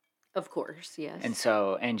 Of course, yes. And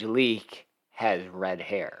so Angelique has red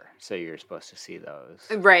hair, so you're supposed to see those.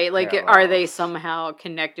 Right, like parallels. Are they somehow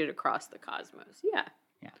connected across the cosmos? Yeah.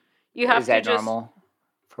 Yeah. You have Is that normal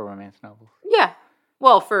for romance novels? Yeah.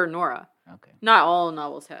 Well, for Nora. Okay. Not all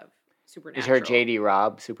novels have supernatural. Is her J.D.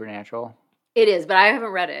 Robb supernatural? It is, but I haven't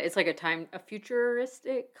read it. It's like a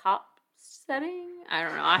futuristic cop setting. I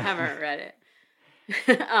don't know. I haven't read it.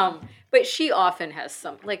 But she often has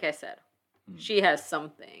some, like I said, she has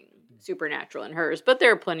something supernatural in hers. But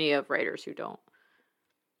there are plenty of writers who don't.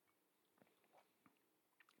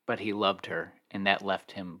 But he loved her, and that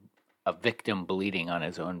left him a victim bleeding on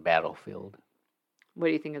his own battlefield. What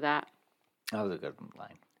do you think of that? That was a good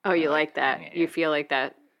line. Oh, you like that? Yeah. You feel like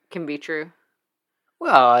that can be true?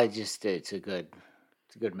 Well, it's a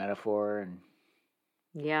good metaphor, and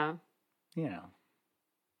yeah, you know,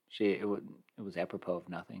 it was apropos of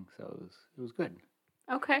nothing, so it was good.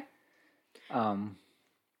 Okay.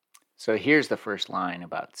 So here's the first line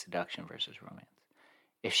about seduction versus romance.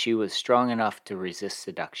 If she was strong enough to resist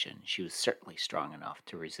seduction, she was certainly strong enough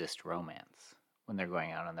to resist romance. When they're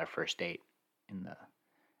going out on their first date in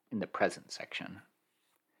the present section.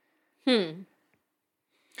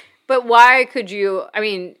 But But why could you, I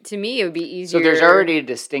mean, to me it would be easier. So there's already a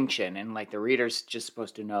distinction, and like the reader's just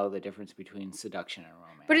supposed to know the difference between seduction and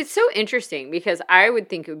romance. But it's so interesting because I would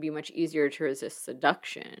think it would be much easier to resist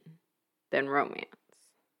seduction than romance.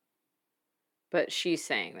 But she's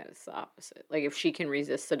saying that it's the opposite. Like if she can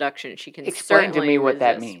resist seduction, she can explain to me what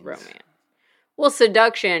that means. Romance. Well,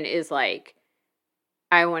 seduction is like,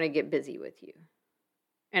 I want to get busy with you.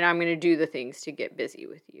 And I'm going to do the things to get busy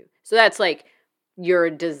with you. So that's like your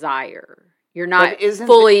desire. You're not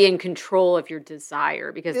fully in control of your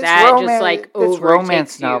desire because that just like overtakes this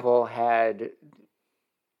romance you. novel had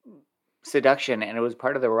seduction and it was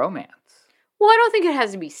part of the romance. Well, I don't think it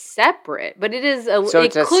has to be separate, but it is. It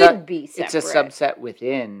could be separate. It's a subset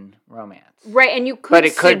within romance, right? And you could, but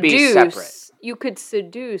it could be separate. You could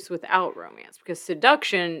seduce without romance because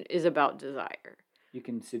seduction is about desire. You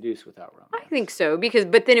can seduce without romance. I think so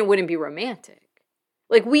but then it wouldn't be romantic.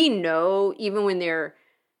 Like we know, even when they're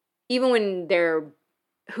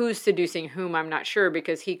who's seducing whom, I'm not sure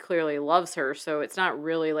because he clearly loves her, so it's not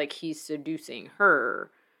really like he's seducing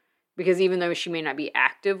her. Because even though she may not be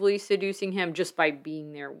actively seducing him, just by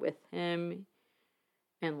being there with him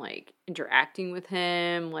and, like, interacting with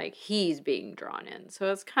him, like, he's being drawn in.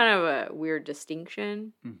 So it's kind of a weird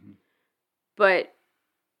distinction. Mm-hmm. But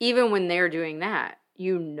even when they're doing that,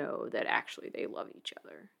 you know that actually they love each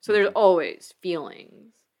other. So there's always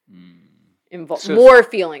feelings involved. So more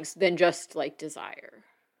feelings than just, like, desire.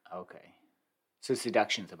 Okay. So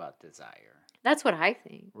seduction's about desire. That's what I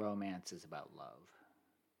think. Romance is about love.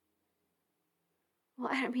 Well,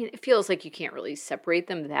 I mean, it feels like you can't really separate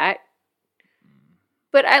them that.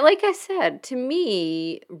 But like I said, to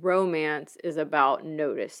me, romance is about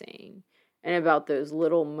noticing and about those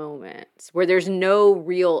little moments where there's no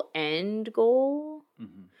real end goal,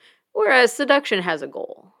 whereas seduction has a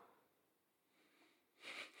goal.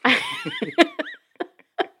 I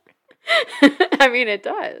mean, it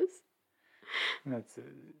does.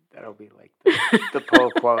 That'll be like the pull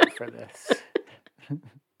quote for this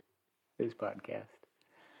podcast.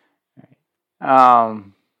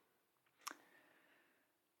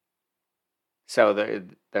 So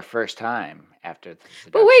the first time after the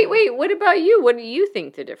seduction. But wait, what about you? What do you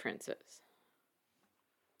think the difference is?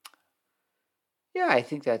 Yeah, I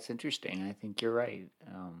think that's interesting. I think you're right.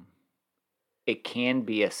 It can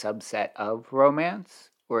be a subset of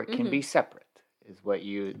romance, or it can be separate. Is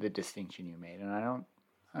the distinction you made, and I don't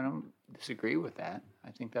disagree with that.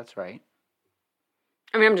 I think that's right.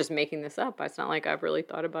 I mean, I'm just making this up. It's not like I've really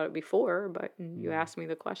thought about it before, but you asked me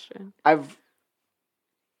the question.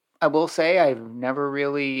 I will say I've never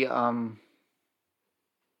really done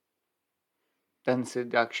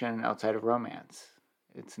seduction outside of romance.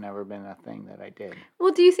 It's never been a thing that I did.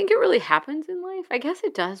 Well, do you think it really happens in life? I guess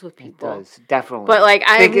it does with people. It does, definitely. But, like,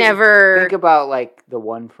 I've never... Think about, like, the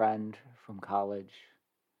one friend from college.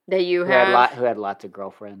 That you have? Who had lots of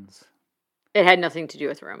girlfriends. It had nothing to do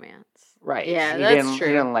with romance. Right. Yeah, that's true.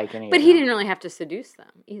 He didn't like any of them. But he didn't really have to seduce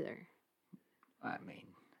them, either. I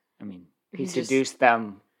mean, he seduced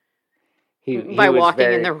them. By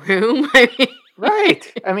walking in the room? I mean.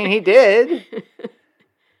 Right. I mean, he did.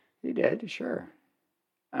 He did, sure.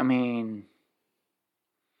 I mean,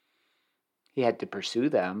 he had to pursue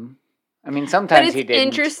them. I mean, sometimes he didn't. But it's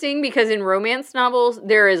interesting because in romance novels,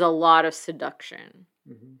 there is a lot of seduction.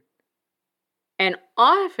 Mm-hmm. And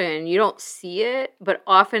often, you don't see it, but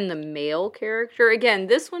often the male character, again,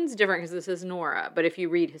 this one's different because this is Nora, but if you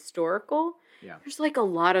read historical, there's like a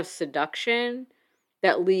lot of seduction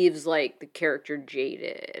that leaves like the character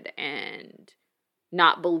jaded and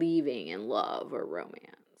not believing in love or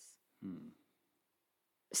romance.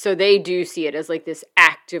 So they do see it as like this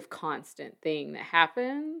active, constant thing that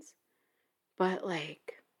happens. But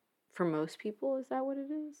like, for most people, is that what it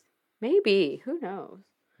is? Maybe. Who knows?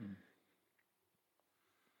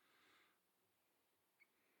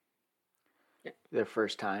 Their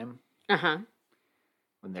first time. When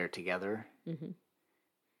they're together.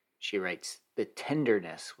 She writes, the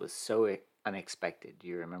tenderness was so unexpected. Do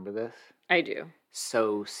you remember this? I do.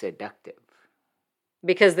 So seductive.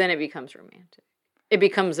 Because then it becomes romantic. It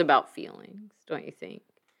becomes about feelings, don't you think?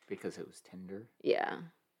 Because it was tender? Yeah.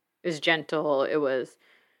 It was gentle.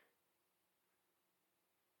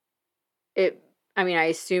 I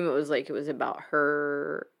assume it was about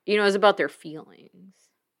her. It was about their feelings.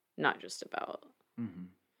 Not just about,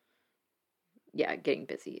 getting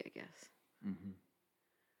busy, I guess.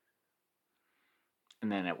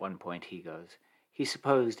 And then at one point he goes, he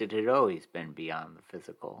supposed it had always been beyond the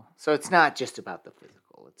physical. So it's not just about the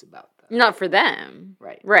physical, it's about the... Not for them.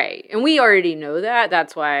 Right. Right. And we already know that.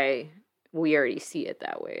 That's why we already see it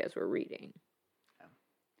that way as we're reading.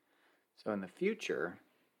 So in the future,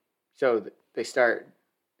 So they start,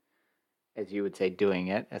 as you would say, doing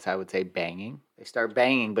it, as I would say, banging. They start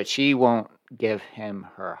banging, but she won't give him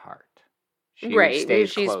her heart. She right,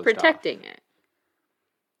 stays she's closed protecting off. it.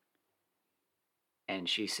 And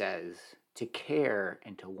she says, to care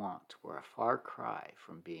and to want were a far cry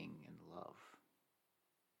from being in love.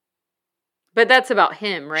 But that's about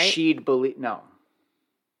him, right? She'd believe... No.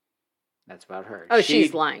 That's about her. Oh,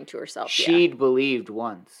 she's lying to herself, She'd believed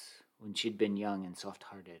once, when she'd been young and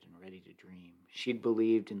soft-hearted and ready to dream. She'd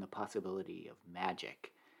believed in the possibility of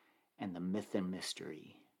magic and the myth and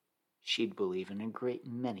mystery. She'd believe in a great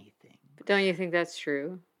many things. But don't you think that's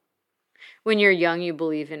true? When you're young, you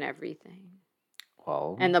believe in everything.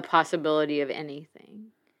 Well... And the possibility of anything.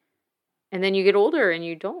 And then you get older and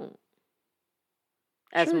you don't.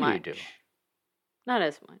 As much. You do. Not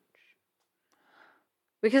as much.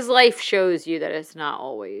 Because life shows you that it's not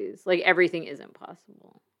always, like, everything isn't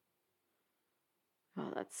possible.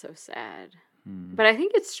 Oh, that's so sad. But I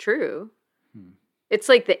think it's true. It's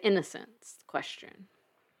like the innocence question.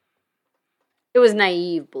 It was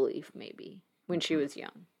naive belief, maybe, when she was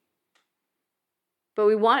young. But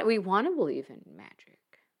we want to believe in magic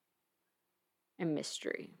and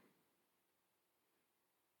mystery.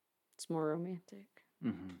 It's more romantic.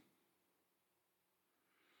 Mm-hmm.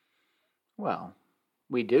 Well,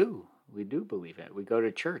 we do. We do believe it. We go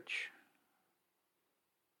to church.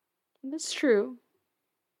 That's true.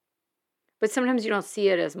 But sometimes you don't see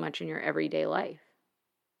it as much in your everyday life.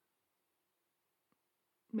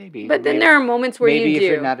 Maybe. But then there are moments where you do. Maybe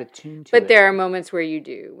if you're not attuned to it. But there are moments where you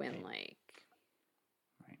do when, like,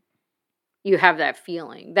 you have that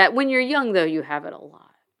feeling. That when you're young, though, you have it a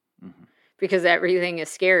lot. Mm-hmm. Because everything is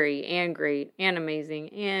scary and great and amazing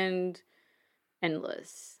and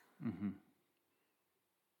endless. Mm-hmm.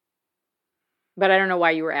 But I don't know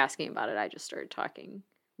why you were asking about it. I just started talking.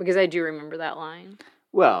 Because I do remember that line.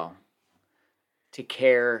 Well, to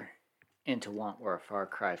care and to want were a far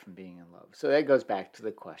cry from being in love. So that goes back to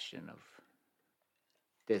the question of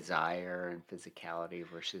desire and physicality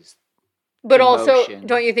versus but emotion. Also,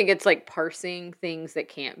 don't you think it's like parsing things that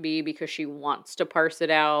can't be because she wants to parse it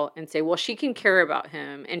out and say, well, she can care about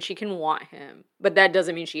him and she can want him. But that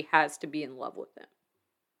doesn't mean she has to be in love with him.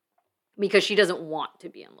 Because she doesn't want to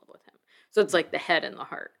be in love with him. So it's like the head and the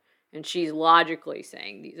heart. And she's logically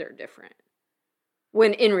saying these are different.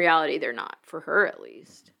 When in reality, they're not. For her, at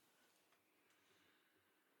least.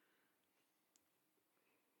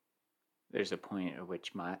 There's a point at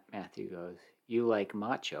which Matthew goes, you like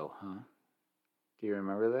macho, huh? Do you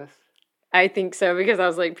remember this? I think so, because I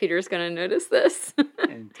was like, Peter's going to notice this.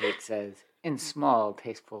 And Tate says, in small,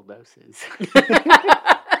 tasteful doses.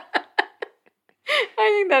 I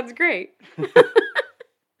think that's great.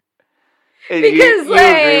 Because,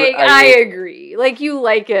 I agree. Like, you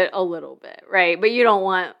like it a little bit, right? But you don't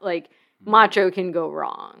want, like, macho can go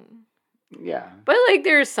wrong. Yeah. But, like,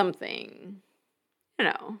 there's something,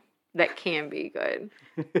 that can be good.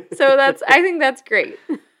 So I think that's great.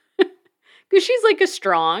 Because she's, like, a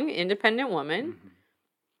strong, independent woman. Mm-hmm.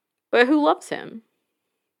 But who loves him?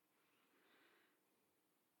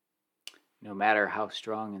 No matter how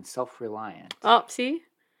strong and self-reliant. Oh, see?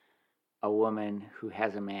 A woman who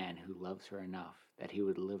has a man who loves her enough that he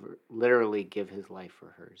would literally give his life for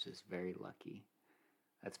hers is very lucky.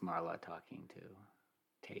 That's Marla talking to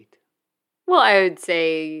Tate. Well, I would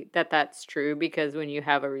say that that's true because when you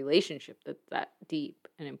have a relationship that's that deep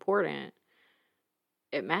and important,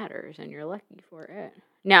 it matters and you're lucky for it.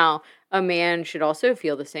 Now, a man should also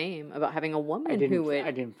feel the same about having a woman who would...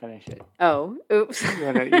 I didn't finish it. Oh, oops. You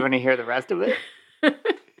want to hear the rest of it?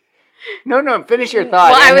 No, finish your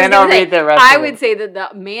thought, and then I'll read the rest of it. I would say that the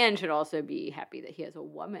man should also be happy that he has a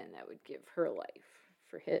woman that would give her life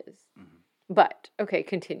for his. Mm-hmm. But, okay,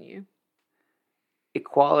 continue.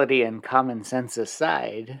 Equality and common sense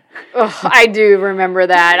aside. Oh, I do remember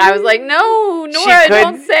that. I was like, no, Nora,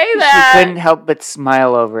 don't say that. She couldn't help but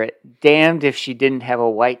smile over it. Damned if she didn't have a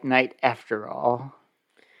white knight after all.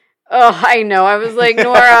 Oh, I know. I was like,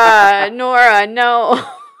 Nora, no.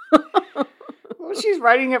 Well, she's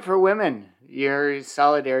writing it for women. You're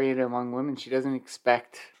solidarity among women. She doesn't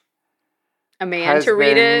expect a man to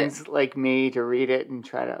read it like me to read it and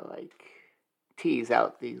try to like tease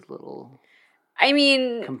out these little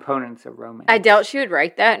components of romance. I doubt she would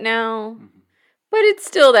write that now. Mm-hmm. But it's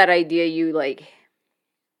still that idea you like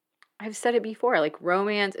I've said it before, like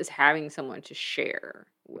romance is having someone to share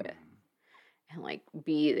with and like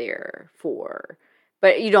be there for.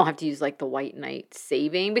 But you don't have to use, like, the white knight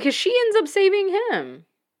saving, because she ends up saving him.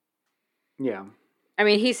 Yeah. I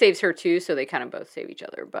mean, he saves her, too, so they kind of both save each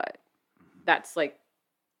other, but that's, like,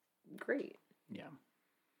 great. Yeah.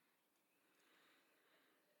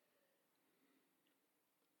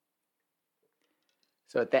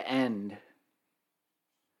 So at the end,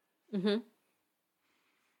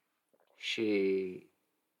 she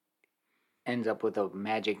ends up with a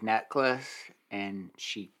magic necklace, and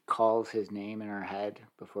she calls his name in her head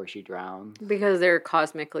before she drowns. Because they're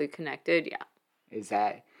cosmically connected, yeah. Is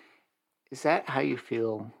that how you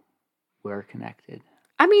feel we're connected?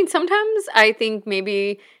 I mean, sometimes I think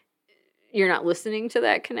maybe you're not listening to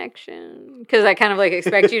that connection because I kind of like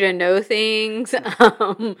expect you to know things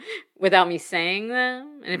without me saying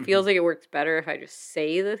them. And it feels like it works better if I just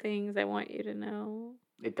say the things I want you to know.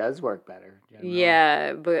 It does work better. Generally.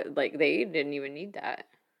 Yeah, but like they didn't even need that.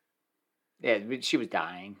 Yeah, but she was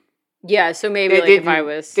dying. Yeah, so maybe like if I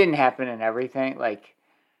was... Didn't happen in everything. Like,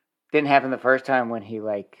 didn't happen the first time when he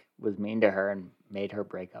like was mean to her and made her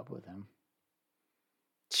break up with him.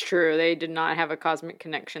 It's true. They did not have a cosmic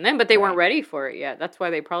connection then, but they weren't ready for it yet. That's why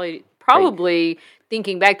they probably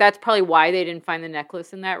thinking back, that's probably why they didn't find the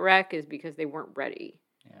necklace in that wreck, is because they weren't ready.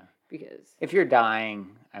 Yeah. Because if you're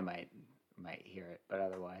dying, I might hear it, but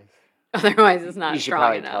otherwise it's not. You should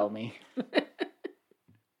probably tell me.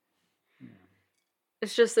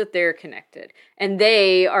 It's just that they're connected, and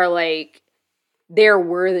they are like they're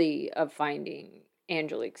worthy of finding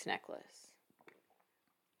Angelique's necklace.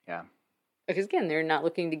 Yeah. Because again, they're not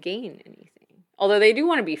looking to gain anything. Although they do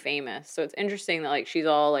want to be famous. So it's interesting that like she's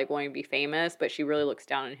all like wanting to be famous, but she really looks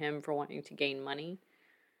down on him for wanting to gain money.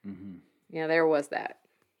 Mm-hmm. Yeah, there was that.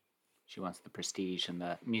 She wants the prestige and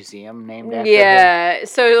the museum named after her. Yeah.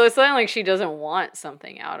 So it's not like she doesn't want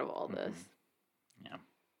something out of all this. Mm-hmm. Yeah.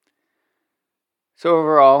 So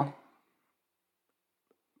overall,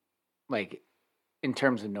 like in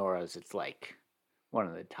terms of Nora's, it's like one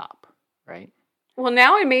of the top, right? Well,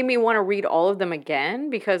 now it made me want to read all of them again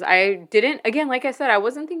because I didn't, again, like I said, I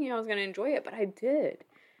wasn't thinking I was going to enjoy it, but I did.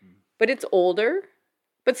 But it's older.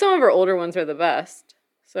 But some of her older ones are the best.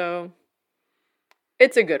 So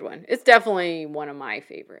it's a good one. It's definitely one of my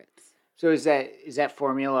favorites. So is that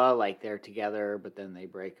formula like they're together, but then they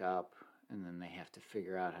break up and then they have to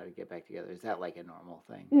figure out how to get back together? Is that like a normal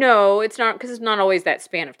thing? No, it's not, because it's not always that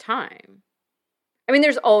span of time. I mean,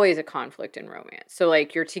 there's always a conflict in romance. So,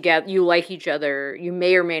 like, you're together, you like each other, you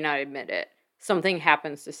may or may not admit it. Something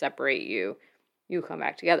happens to separate you, you come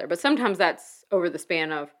back together. But sometimes that's over the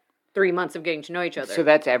span of 3 months of getting to know each other. So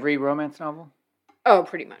that's every romance novel? Oh,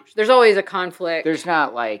 pretty much. There's always a conflict. There's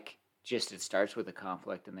not, like, just it starts with a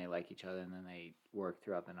conflict and they like each other and then they work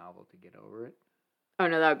throughout the novel to get over it? Oh,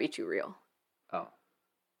 no, that would be too real. Oh.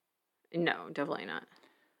 No, definitely not.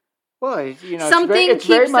 Well, you know, something it's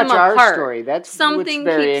very keeps much them our apart. story. That's something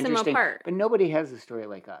what's very keeps interesting. them apart. But nobody has a story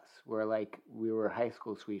like us, where like we were high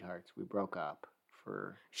school sweethearts. We broke up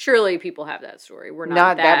for. Surely people have that story. We're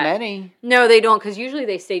not that many. No, they don't, because usually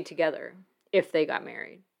they stayed together if they got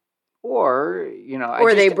married. Or you know,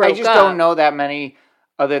 they broke up. I just don't know that many,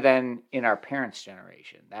 other than in our parents'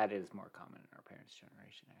 generation. That is more common in our parents'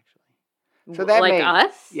 generation, actually. So that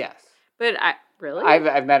us? Yes. But really?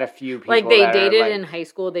 I've met a few people like they dated in high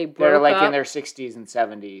school, they broke up. They're like in their 60s and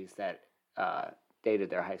 70s that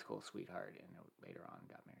dated their high school sweetheart and later on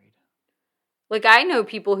got married. Like I know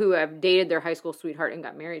people who have dated their high school sweetheart and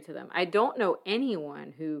got married to them. I don't know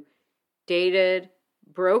anyone who dated,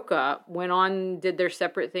 broke up, went on, did their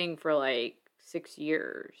separate thing for like 6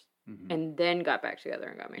 years, and then got back together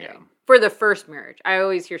and got married. Yeah. For the first marriage. I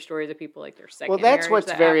always hear stories of people like their second marriage. Well, that's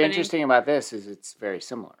what's very interesting about this is it's very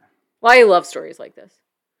similar. Well, I love stories like this.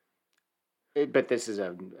 But this is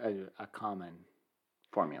a common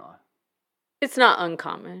formula. It's not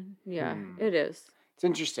uncommon. Yeah, it is. It's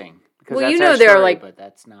interesting because well, that's you know, our there story, are like, but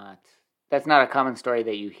that's not a common story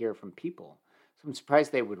that you hear from people. So I'm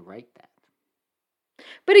surprised they would write that.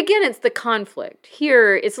 But again, it's the conflict.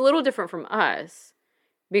 Here, it's a little different from us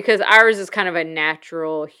because ours is kind of a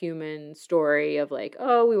natural human story of like,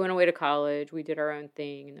 oh, we went away to college, we did our own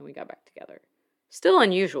thing, and then we got back together. Still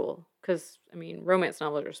unusual because, I mean, romance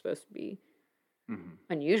novels are supposed to be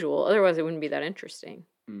unusual. Otherwise, it wouldn't be that interesting.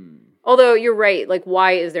 Although, you're right. Like,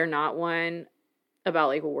 why is there not one about,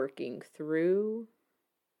 like, working through?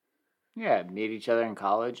 Yeah, meet each other in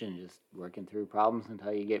college and just working through problems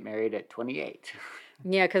until you get married at 28.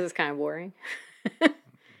 Yeah, because it's kind of boring.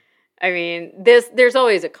 I mean, there's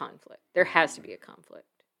always a conflict. There has to be a conflict.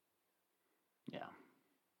 Yeah.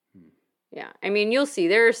 Yeah, I mean, you'll see.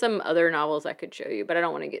 There are some other novels I could show you, but I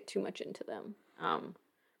don't want to get too much into them.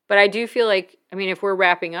 But I do feel like, I mean, if we're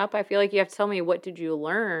wrapping up, I feel like you have to tell me, what did you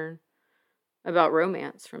learn about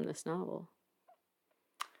romance from this novel?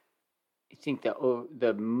 I think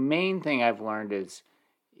the main thing I've learned is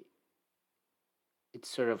it's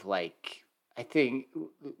sort of like I think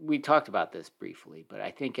we talked about this briefly, but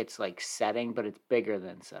I think it's like setting, but it's bigger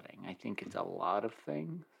than setting. I think it's a lot of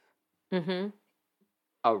things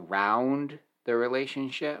around the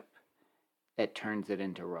relationship that turns it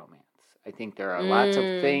into romance. I think there are lots of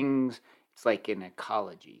things. It's like an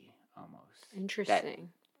ecology almost. Interesting.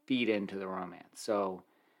 That feed into the romance. So,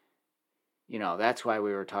 that's why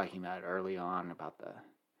we were talking about early on about the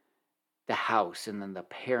house, and then the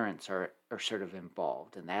parents are sort of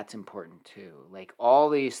involved, and that's important too. Like all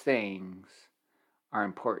these things are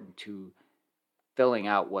important to filling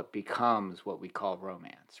out what becomes what we call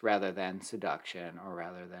romance, rather than seduction or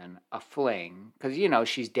rather than a fling. Because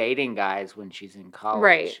she's dating guys when she's in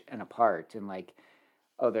college and apart, and like,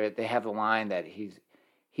 they have a line that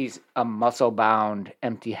he's a muscle-bound,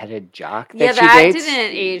 empty-headed jock that she dates.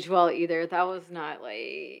 Didn't age well either. That was not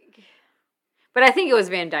like... But I think it was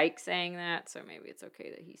Van Dyke saying that, so maybe it's okay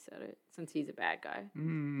that he said it, since he's a bad guy. I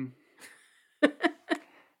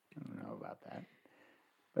don't know about that.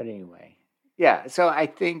 But anyway. Yeah, so I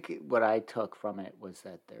think what I took from it was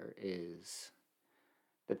that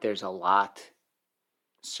there's a lot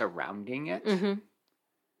surrounding it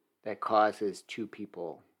that causes two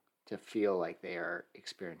people to feel like they are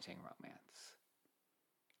experiencing romance.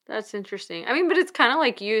 That's interesting. I mean, but it's kind of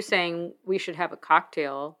like you saying we should have a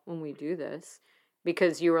cocktail when we do this,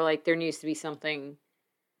 because you were like, there needs to be something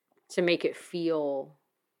to make it feel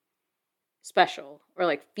special, or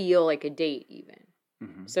like feel like a date even.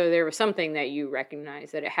 Mm-hmm. So there was something that you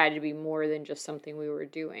recognized, that it had to be more than just something we were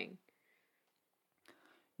doing.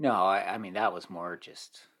 No, I mean, that was more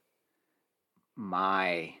just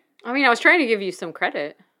my... I mean, I was trying to give you some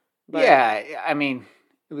credit. But... Yeah, I mean,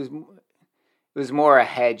 it was more a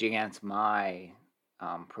hedge against my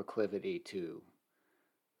proclivity to,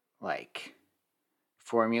 like,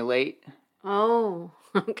 formulate. Oh,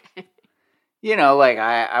 okay. Like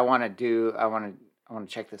I want to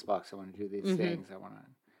check this box. I want to do these things. I want to.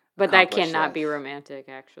 But that cannot be romantic,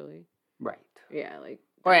 actually. Right. Yeah, like.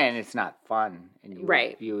 Well, and it's not fun, and you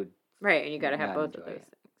would. Right, and you got to have both of those things.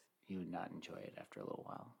 You would not enjoy it after a little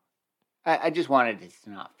while. I just wanted it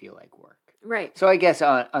to not feel like work. Right. So I guess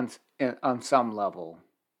on some level,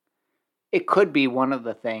 it could be one of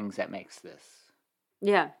the things that makes this.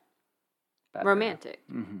 Yeah. Better. Romantic.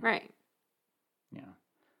 Mm-hmm. Right. Yeah.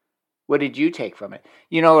 What did you take from it?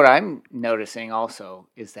 What I'm noticing also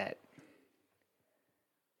is that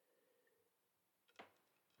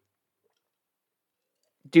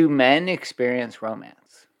do men experience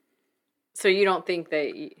romance? So you don't think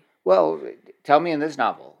that... Well, tell me in this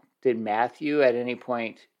novel, did Matthew at any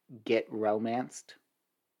point get romanced?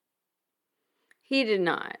 He did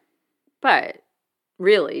not. But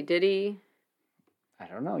really, did he? I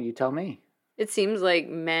don't know. You tell me. It seems like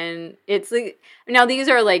men... It's like... Now, these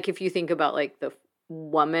are like, if you think about like the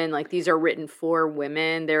woman, like these are written for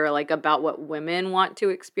women. They're like about what women want to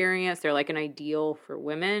experience. They're like an ideal for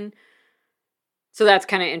women. So that's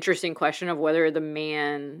kind of interesting question of whether the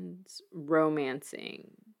man's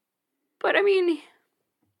romancing. But I mean...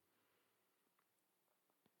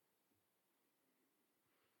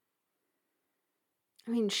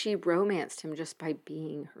 she romanced him just by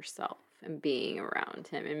being herself and being around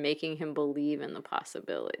him and making him believe in the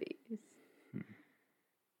possibilities.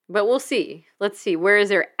 But we'll see. Let's see. Where is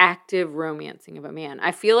there active romancing of a man?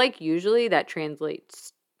 I feel like usually that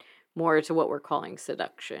translates more to what we're calling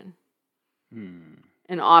seduction.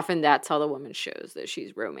 And often that's how the woman shows that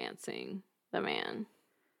she's romancing the man.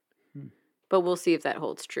 But we'll see if that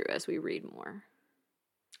holds true as we read more.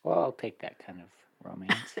 Well, I'll take that kind of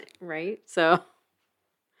romance. Right? So...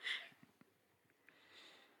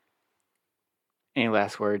 Any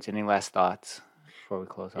last words? Any last thoughts before we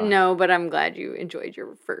close off? No, but I'm glad you enjoyed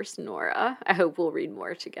your first Nora. I hope we'll read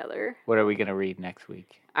more together. What are we going to read next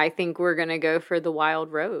week? I think we're going to go for The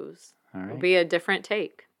Wild Rose. All right. It'll be a different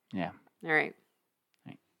take. Yeah. All right.